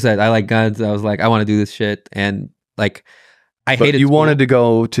like I said, I like guns. I was like, I want to do this shit. And like, I hated you school. wanted to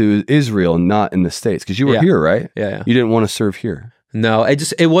go to Israel, not in the States, because you were here, right? Yeah. You didn't want to serve here. No,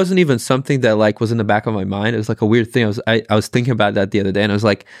 it wasn't even something that like was in the back of my mind. It was like a weird thing. I was thinking about that the other day, and I was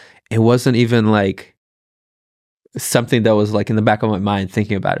like, it wasn't even like something that was like in the back of my mind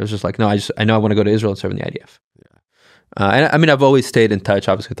thinking about it. It was just like, no, I know I want to go to Israel and serve in the IDF. And I mean, I've always stayed in touch,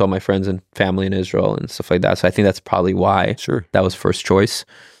 obviously, with all my friends and family in Israel and stuff like that. So I think that's probably why that was first choice.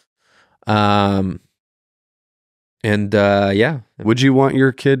 Yeah. Would you want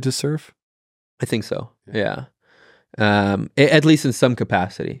your kid to serve? I think so. Yeah. At least in some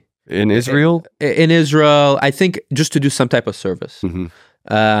capacity. In Israel? In Israel, I think just to do some type of service. Mm-hmm.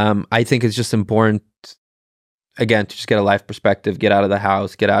 I think it's just important, again, to just get a life perspective, get out of the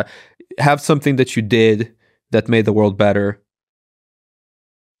house, have something that you did that made the world better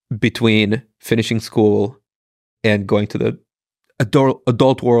between finishing school and going to the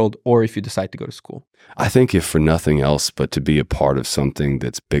adult world, or if you decide to go to school. I think if for nothing else, but to be a part of something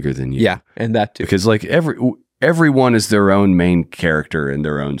that's bigger than you. Yeah, and that too. Because like everyone is their own main character in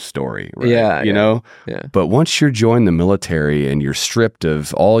their own story, right? Yeah. You know? Yeah. But once you're joined the military and you're stripped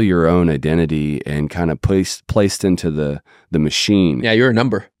of all your own identity and kind of placed into the machine. Yeah, you're a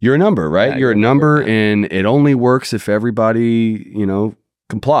number. You're a number, right? Yeah, you're a number, and it only works if everybody,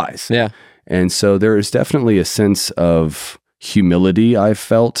 complies. Yeah. And so there is definitely a sense of humility I've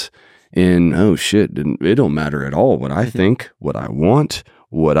felt in, oh shit, it don't matter at all what I think, what I want,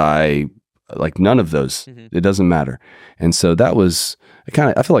 what I like, none of those, it doesn't matter. And so that was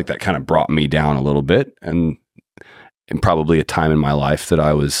I feel like that kind of brought me down a little bit, and probably a time in my life that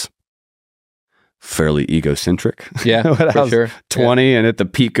I was fairly egocentric. Yeah, when I was 20 and at the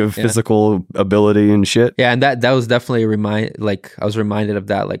peak of physical ability and shit. Yeah, and that was definitely I was reminded of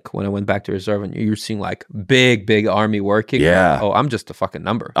that, like when I went back to reserve and you're seeing like big army working. Yeah. Like, oh, I'm just a fucking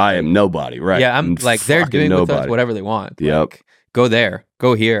number. I am nobody, right? Yeah, I'm like, they're doing nobody. with us whatever they want. Yep. Like, go there,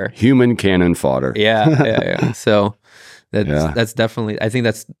 go here. Human cannon fodder. Yeah. So that's definitely, I think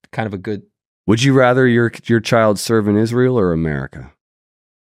that's kind of a good. Would you rather your child serve in Israel or America?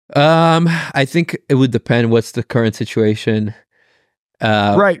 I think it would depend what's the current situation.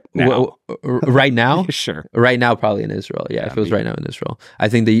 Right now. Right now? Sure. Right now, probably in Israel. Yeah, if it was right now in Israel. I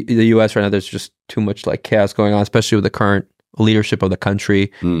think the U.S. right now, there's just too much like chaos going on, especially with the current leadership of the country.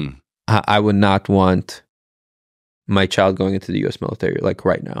 I would not want my child going into the U.S. military like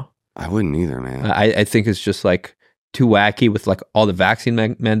right now. I wouldn't either, man. I think it's just like too wacky with like all the vaccine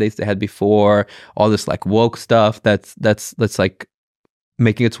mandates they had before, all this like woke stuff that's like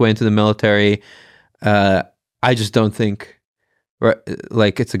making its way into the military. I just don't think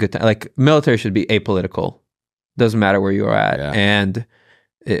like it's a good time. Like military should be apolitical. Doesn't matter where you are at. Yeah. And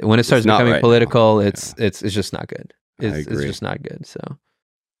when it starts becoming political, it's just not good. It's just not good. So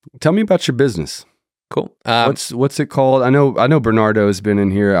tell me about your business. Cool. What's it called? I know Bernardo has been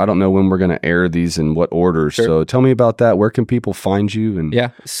in here. I don't know when we're going to air these and what order. Sure. So tell me about that. Where can people find you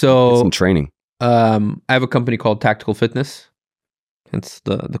and so get some training? I have a company called Tactical Fitness. It's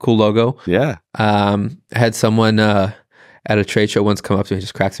the cool logo. Yeah. I had someone at a trade show once come up to me,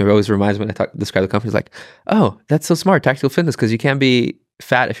 just cracks me. It always reminds me when I describe the company. It's like, oh, that's so smart, Tactical Fitness, because you can't be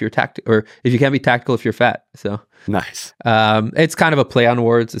fat if you're tactical, or if you can't be tactical if you're fat. So nice. It's kind of a play on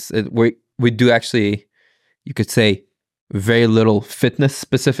words. We do actually, you could say, very little fitness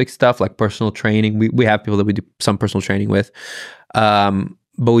specific stuff like personal training. We have people that we do some personal training with,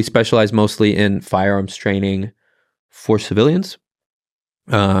 but we specialize mostly in firearms training for civilians.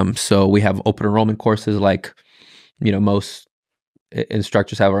 So we have open enrollment courses like, most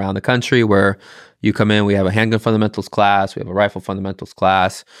instructors have around the country, where you come in, we have a handgun fundamentals class, we have a rifle fundamentals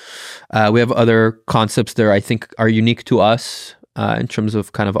class. We have other concepts that I think are unique to us in terms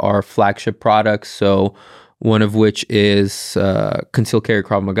of kind of our flagship products. So one of which is concealed carry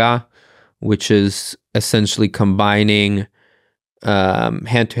Krav Maga, which is essentially combining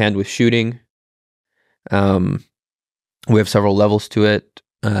hand-to-hand with shooting. We have several levels to it.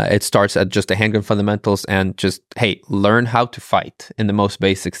 It starts at just the handgun fundamentals and just, hey, learn how to fight in the most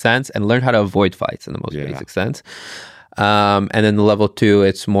basic sense and learn how to avoid fights in the most basic sense. And then the level 2,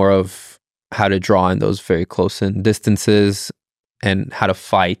 it's more of how to draw in those very close-in distances and how to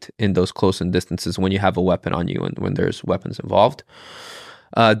fight in those close-in distances when you have a weapon on you and when there's weapons involved.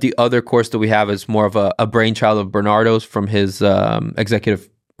 The other course that we have is more of a brainchild of Bernardo's from his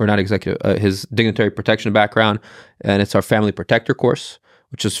his dignitary protection background, and it's our family protector course,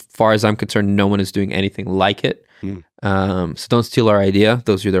 which, as far as I'm concerned, no one is doing anything like it. So don't steal our idea,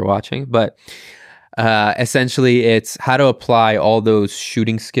 those of you that are watching. But essentially, it's how to apply all those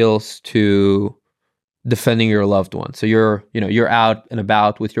shooting skills to defending your loved one. So you're out and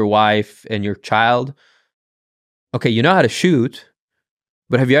about with your wife and your child. Okay, you know how to shoot,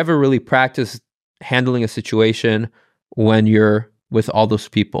 but have you ever really practiced handling a situation when you're with all those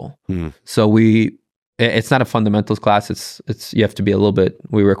people? So it's not a fundamentals class. It's you have to be a little bit.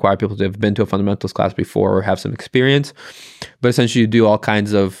 We require people to have been to a fundamentals class before or have some experience. But essentially, you do all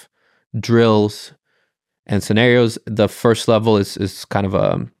kinds of drills and scenarios. The first level is kind of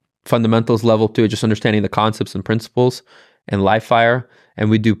a fundamentals level 2, just understanding the concepts and principles and live fire. And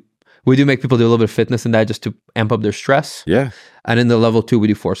we do make people do a little bit of fitness in that just to amp up their stress. Yeah. And in the level 2, we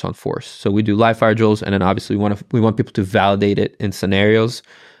do force on force. So we do live fire drills, and then obviously we want people to validate it in scenarios.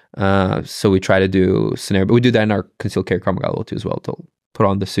 So we try to do scenario, but we do that in our concealed carry Krav Maga level 2 as well, to put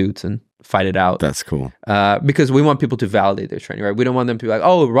on the suits and fight it out. That's cool. Because we want people to validate their training, right? We don't want them to be like,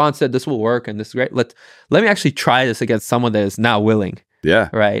 oh, Ron said this will work and this is great. Let me actually try this against someone that is now willing. Yeah.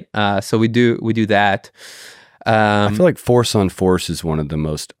 Right. So we do that. I feel like force on force is one of the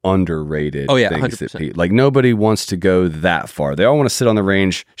most underrated things 100%. Like nobody wants to go that far. They all want to sit on the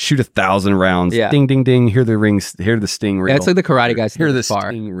range, shoot 1,000 rounds, ding, ding, ding, hear the rings, hear the sting ring. Yeah, it's like the karate guys. Hear the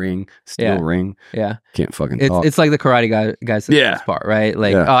sting ring, steel ring. Yeah. Can't fucking talk. It's like the karate guys in this part, right?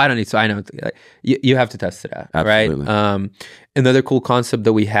 Like, I don't need to, I know. You have to test it out, Absolutely. right? Another cool concept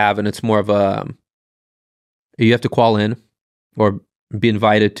that we have, and it's more of you have to call in or be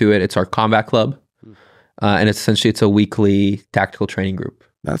invited to it. It's our combat club. And it's a weekly tactical training group.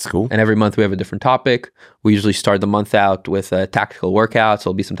 That's cool. And every month we have a different topic. We usually start the month out with a tactical workout. So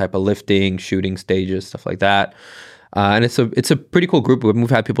it'll be some type of lifting, shooting stages, stuff like that. And it's a pretty cool group. We've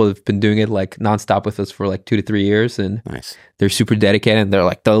had people who've been doing it like nonstop with us for like 2 to 3 years, and they're super dedicated. And they're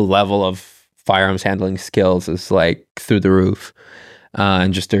like, the level of firearms handling skills is like through the roof,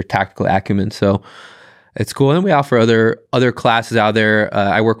 and just their tactical acumen. So it's cool. And we offer other classes out there.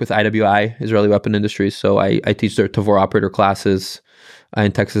 I work with IWI, Israeli Weapon Industries. So I teach their Tavor operator classes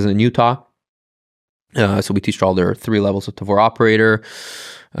in Texas and Utah. So we teach all their 3 levels of Tavor operator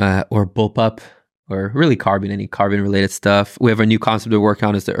or bullpup, or really any carbine related stuff. We have a new concept we're working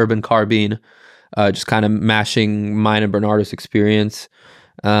on, is the urban carbine, just kind of mashing mine and Bernardo's experience,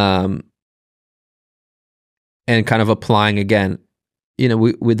 and kind of applying again.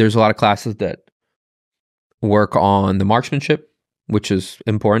 We there's a lot of classes that work on the marksmanship, which is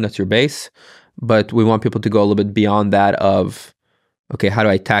important. That's your base. But we want people to go a little bit beyond that of, okay, how do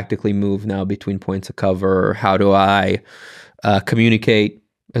I tactically move now between points of cover? How do I communicate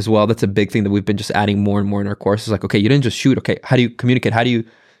as well? That's a big thing that we've been just adding more and more in our courses. Like, okay, you didn't just shoot. Okay, how do you communicate? How do you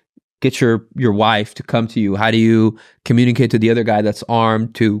get your wife to come to you? How do you communicate to the other guy that's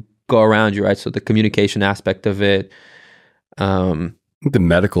armed to go around you, right? So the communication aspect of it. The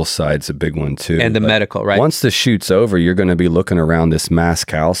medical side's a big one too. And the medical, right? Once the shoot's over, you're going to be looking around this mass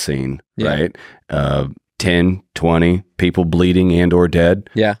cal scene, right? 10, 20 people bleeding and or dead.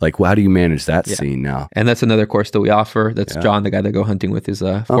 Yeah. Like, how do you manage that scene now? And that's another course that we offer. That's John, the guy that I go hunting with, is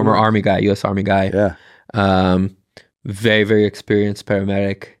a former Army guy, U.S. Army guy. Yeah. Very, very experienced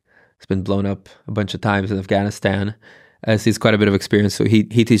paramedic. He's been blown up a bunch of times in Afghanistan. So he's quite a bit of experience. So he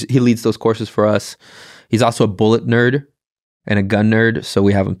leads those courses for us. He's also a bullet nerd and a gun nerd, so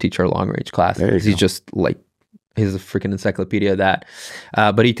we have him teach our long range classes. He's just like, he's a freaking encyclopedia of that.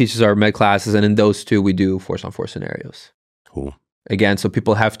 But he teaches our med classes, and in those 2, we do force on force scenarios. Cool. Again, so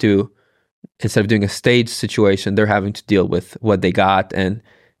people have to, instead of doing a stage situation, they're having to deal with what they got, and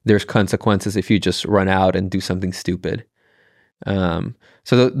there's consequences if you just run out and do something stupid.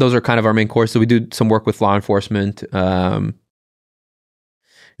 So those are kind of our main courses. So we do some work with law enforcement.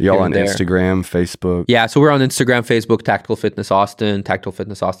 Y'all here on and there. Instagram, Facebook, Yeah, so we're on Instagram, Facebook, Tactical Fitness Austin,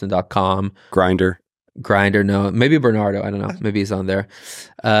 tacticalfitnessaustin.com. Grinder. No, maybe Bernardo. I don't know. Maybe he's on there.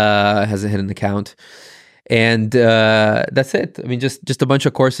 Has a hidden account, and that's it. I mean, just a bunch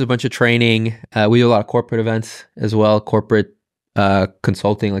of courses, a bunch of training. We do a lot of corporate events as well. Corporate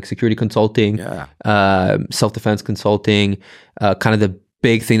consulting, like security consulting, self-defense consulting. Kind of the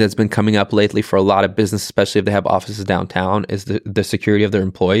big thing that's been coming up lately for a lot of business, especially if they have offices downtown, is the security of their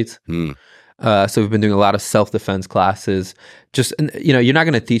employees. So we've been doing a lot of self-defense classes. You're not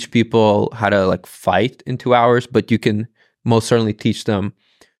going to teach people how to like fight in 2 hours, but you can most certainly teach them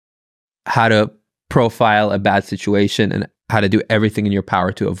how to profile a bad situation and how to do everything in your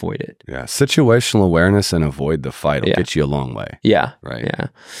power to avoid it. Yeah, situational awareness and avoid the fight will get you a long way. Yeah, right. Yeah,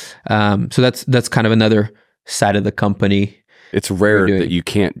 so that's kind of another side of the company. It's rare that you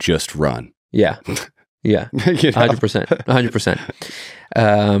can't just run. Yeah,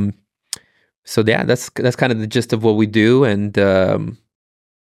 100%. So yeah, that's kind of the gist of what we do, and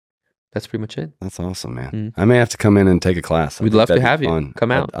that's pretty much it. That's awesome, man. I may have to come in and take a class. We'd love to have you.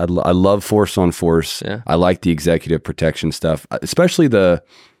 Come out. I love force on force. Yeah. I like the executive protection stuff, especially the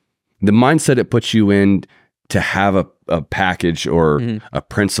mindset it puts you in to have a package or a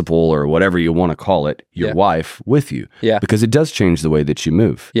principal or whatever you want to call it, your wife with you. Yeah. Because it does change the way that you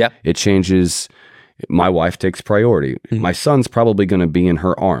move. Yeah. It changes. My wife takes priority. My son's probably going to be in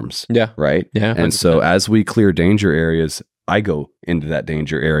her arms. Yeah. Right. Yeah. 100%. And so as we clear danger areas, I go into that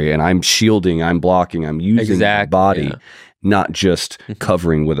danger area and I'm shielding, I'm blocking, I'm using my body, not just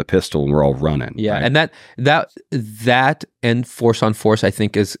covering with a pistol and we're all running. Yeah. Right? And that and force on force, I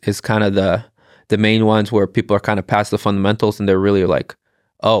think is kind of the main ones where people are kind of past the fundamentals and they're really like,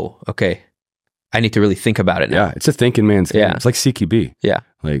 oh, okay, I need to really think about it now. Yeah. It's a thinking man's game. It's like CQB. Yeah.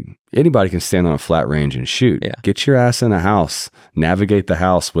 Like anybody can stand on a flat range and shoot. Yeah. Get your ass in a house, navigate the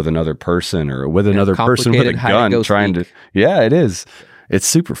house with another person or with another person with a gun trying to. Yeah, it is. It's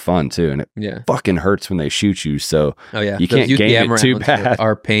super fun too. And it fucking hurts when they shoot you. So you can't game it too bad.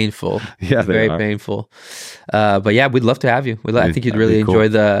 Are painful. Yeah, very painful. But yeah, we'd love to have you. I think you'd really enjoy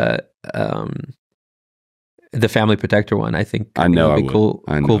the family protector one. I think it would be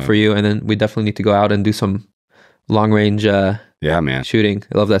cool for you. And then we definitely need to go out and do some long range shooting.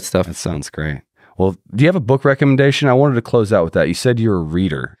 I love that stuff. That sounds great. Well, do you have a book recommendation? I wanted to close out with that. You said you're a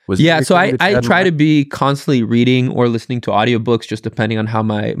reader. So I try to be constantly reading or listening to audiobooks, just depending on how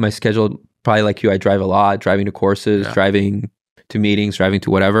my schedule. Probably like you, I drive a lot, driving to courses, driving to meetings, driving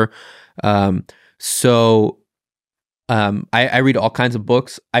to whatever. I read all kinds of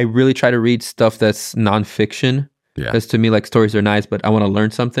books. I really try to read stuff that's nonfiction. Yeah. Because to me, like, stories are nice, but I want to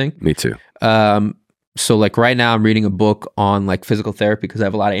learn something. Me too. So like right now I'm reading a book on like physical therapy because I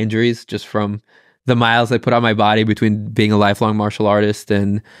have a lot of injuries just from the miles I put on my body between being a lifelong martial artist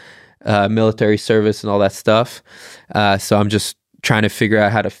and military service and all that stuff. So I'm just trying to figure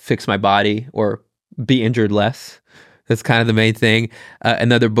out how to fix my body or be injured less. That's kind of the main thing.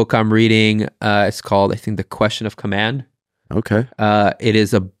 Another book I'm reading, it's called, I think, The Question of Command. Okay. It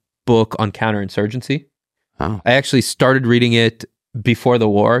is a book on counterinsurgency. Oh. I actually started reading it before the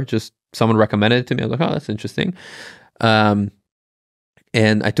war. Just someone recommended it to me. I was like, oh, that's interesting. And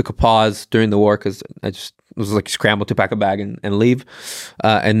I took a pause during the war because I just was like scrambled to pack a bag and leave.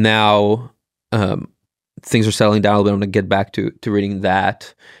 And now things are settling down a little bit. I'm going to get back to reading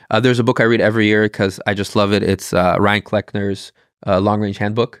that. There's a book I read every year because I just love it. It's Ryan Kleckner's Long Range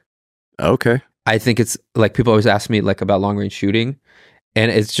Handbook. Okay. I think it's like, people always ask me like about long range shooting, and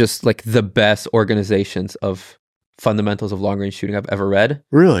it's just like the best organizations of fundamentals of long range shooting I've ever read.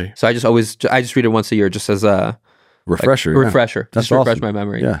 Really? So I just read it once a year just as a refresher. Refresh awesome. my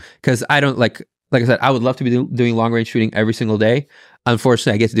memory. Yeah. Because I don't like I said, I would love to be doing long range shooting every single day.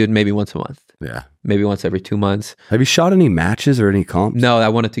 Unfortunately, I get to do it maybe once a month. Yeah. Maybe once every 2 months. Have you shot any matches or any comps? No, I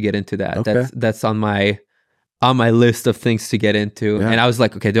wanted to get into that. Okay. That's on my list of things to get into. Yeah. And I was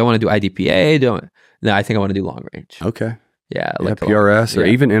like, okay, do I want to do IDPA? No, I think I want to do long range. Okay. Yeah. Like PRS or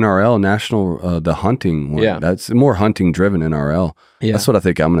even NRL, national, the hunting one. Yeah. That's more hunting driven NRL. Yeah. That's what I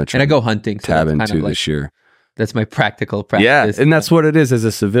think I'm going to try. And I go hunting. So tab into this year. That's my practical practice. Yeah, and that's what it is as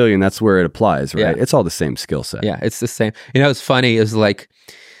a civilian. That's where it applies, right? Yeah. It's all the same skill set. Yeah, it's the same. You know, it's funny. Is like,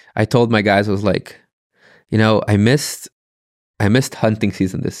 I told my guys, I was like, you know, I missed hunting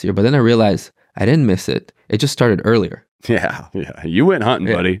season this year, but then I realized I didn't miss it. It just started earlier. Yeah. You went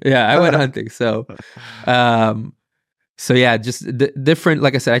hunting, buddy. Yeah, I went hunting. So, yeah, just different.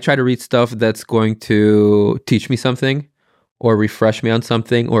 Like I said, I try to read stuff that's going to teach me something, or refresh me on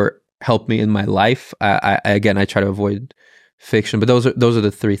something, or help me in my life. I try to avoid fiction, but those are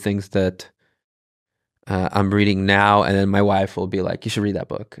the three things that I'm reading now, and then my wife will be like, "You should read that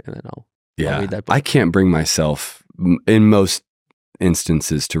book," and then I'll read that book. I can't bring myself in most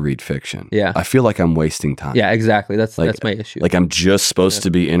instances to read fiction. Yeah. I feel like I'm wasting time. Yeah, exactly. That's my issue. Like I'm just supposed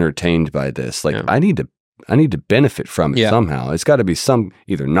to be entertained by this. Like I need to benefit from it somehow. It's got to be some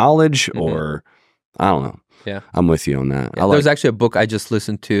either knowledge or I don't know. Yeah. I'm with you on that. Yeah, there's actually a book I just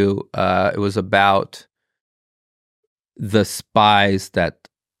listened to. It was about the spies that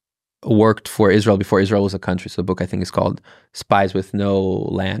worked for Israel before Israel was a country. So the book I think is called Spies with No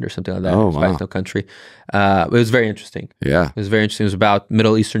Land or something like that. Oh, Spies wow. with No Country. It was very interesting. Yeah. It was very interesting. It was about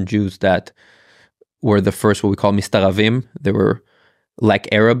Middle Eastern Jews that were the first, what we call mistaravim. They were like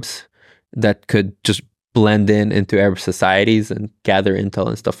Arabs that could just blend into Arab societies and gather intel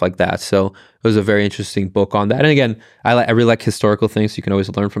and stuff like that. So it was a very interesting book on that. And again, I really like historical things. You can always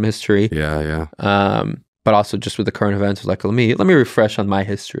learn from history. Yeah, yeah. But also just with the current events, like let me refresh on my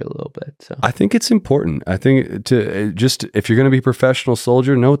history a little bit. So I think it's important. I think to just if you're going to be a professional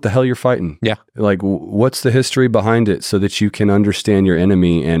soldier, know what the hell you're fighting. Yeah. Like what's the history behind it so that you can understand your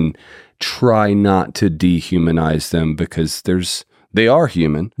enemy and try not to dehumanize them because they are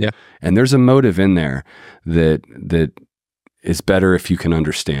human. Yeah. And there's a motive in there that is better if you can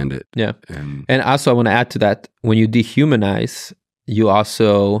understand it. Yeah. And also I want to add to that, when you dehumanize, you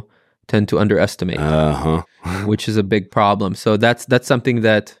also tend to underestimate, which is a big problem. So that's something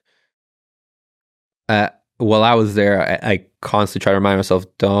that while I was there, I constantly try to remind myself,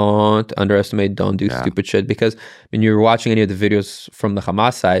 don't underestimate, don't do stupid shit. Because when you're watching any of the videos from the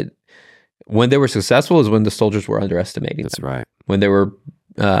Hamas side, when they were successful is when the soldiers were underestimating That's them. right. When they were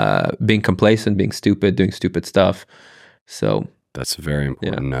being complacent, being stupid, doing stupid stuff. So that's a very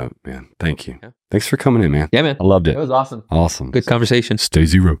important note, man. Thank you. Yeah. Thanks for coming in, man. Yeah, man. I loved it. It was awesome. Awesome. Good conversation. Stay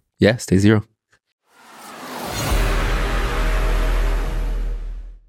zero. Yeah, stay zero.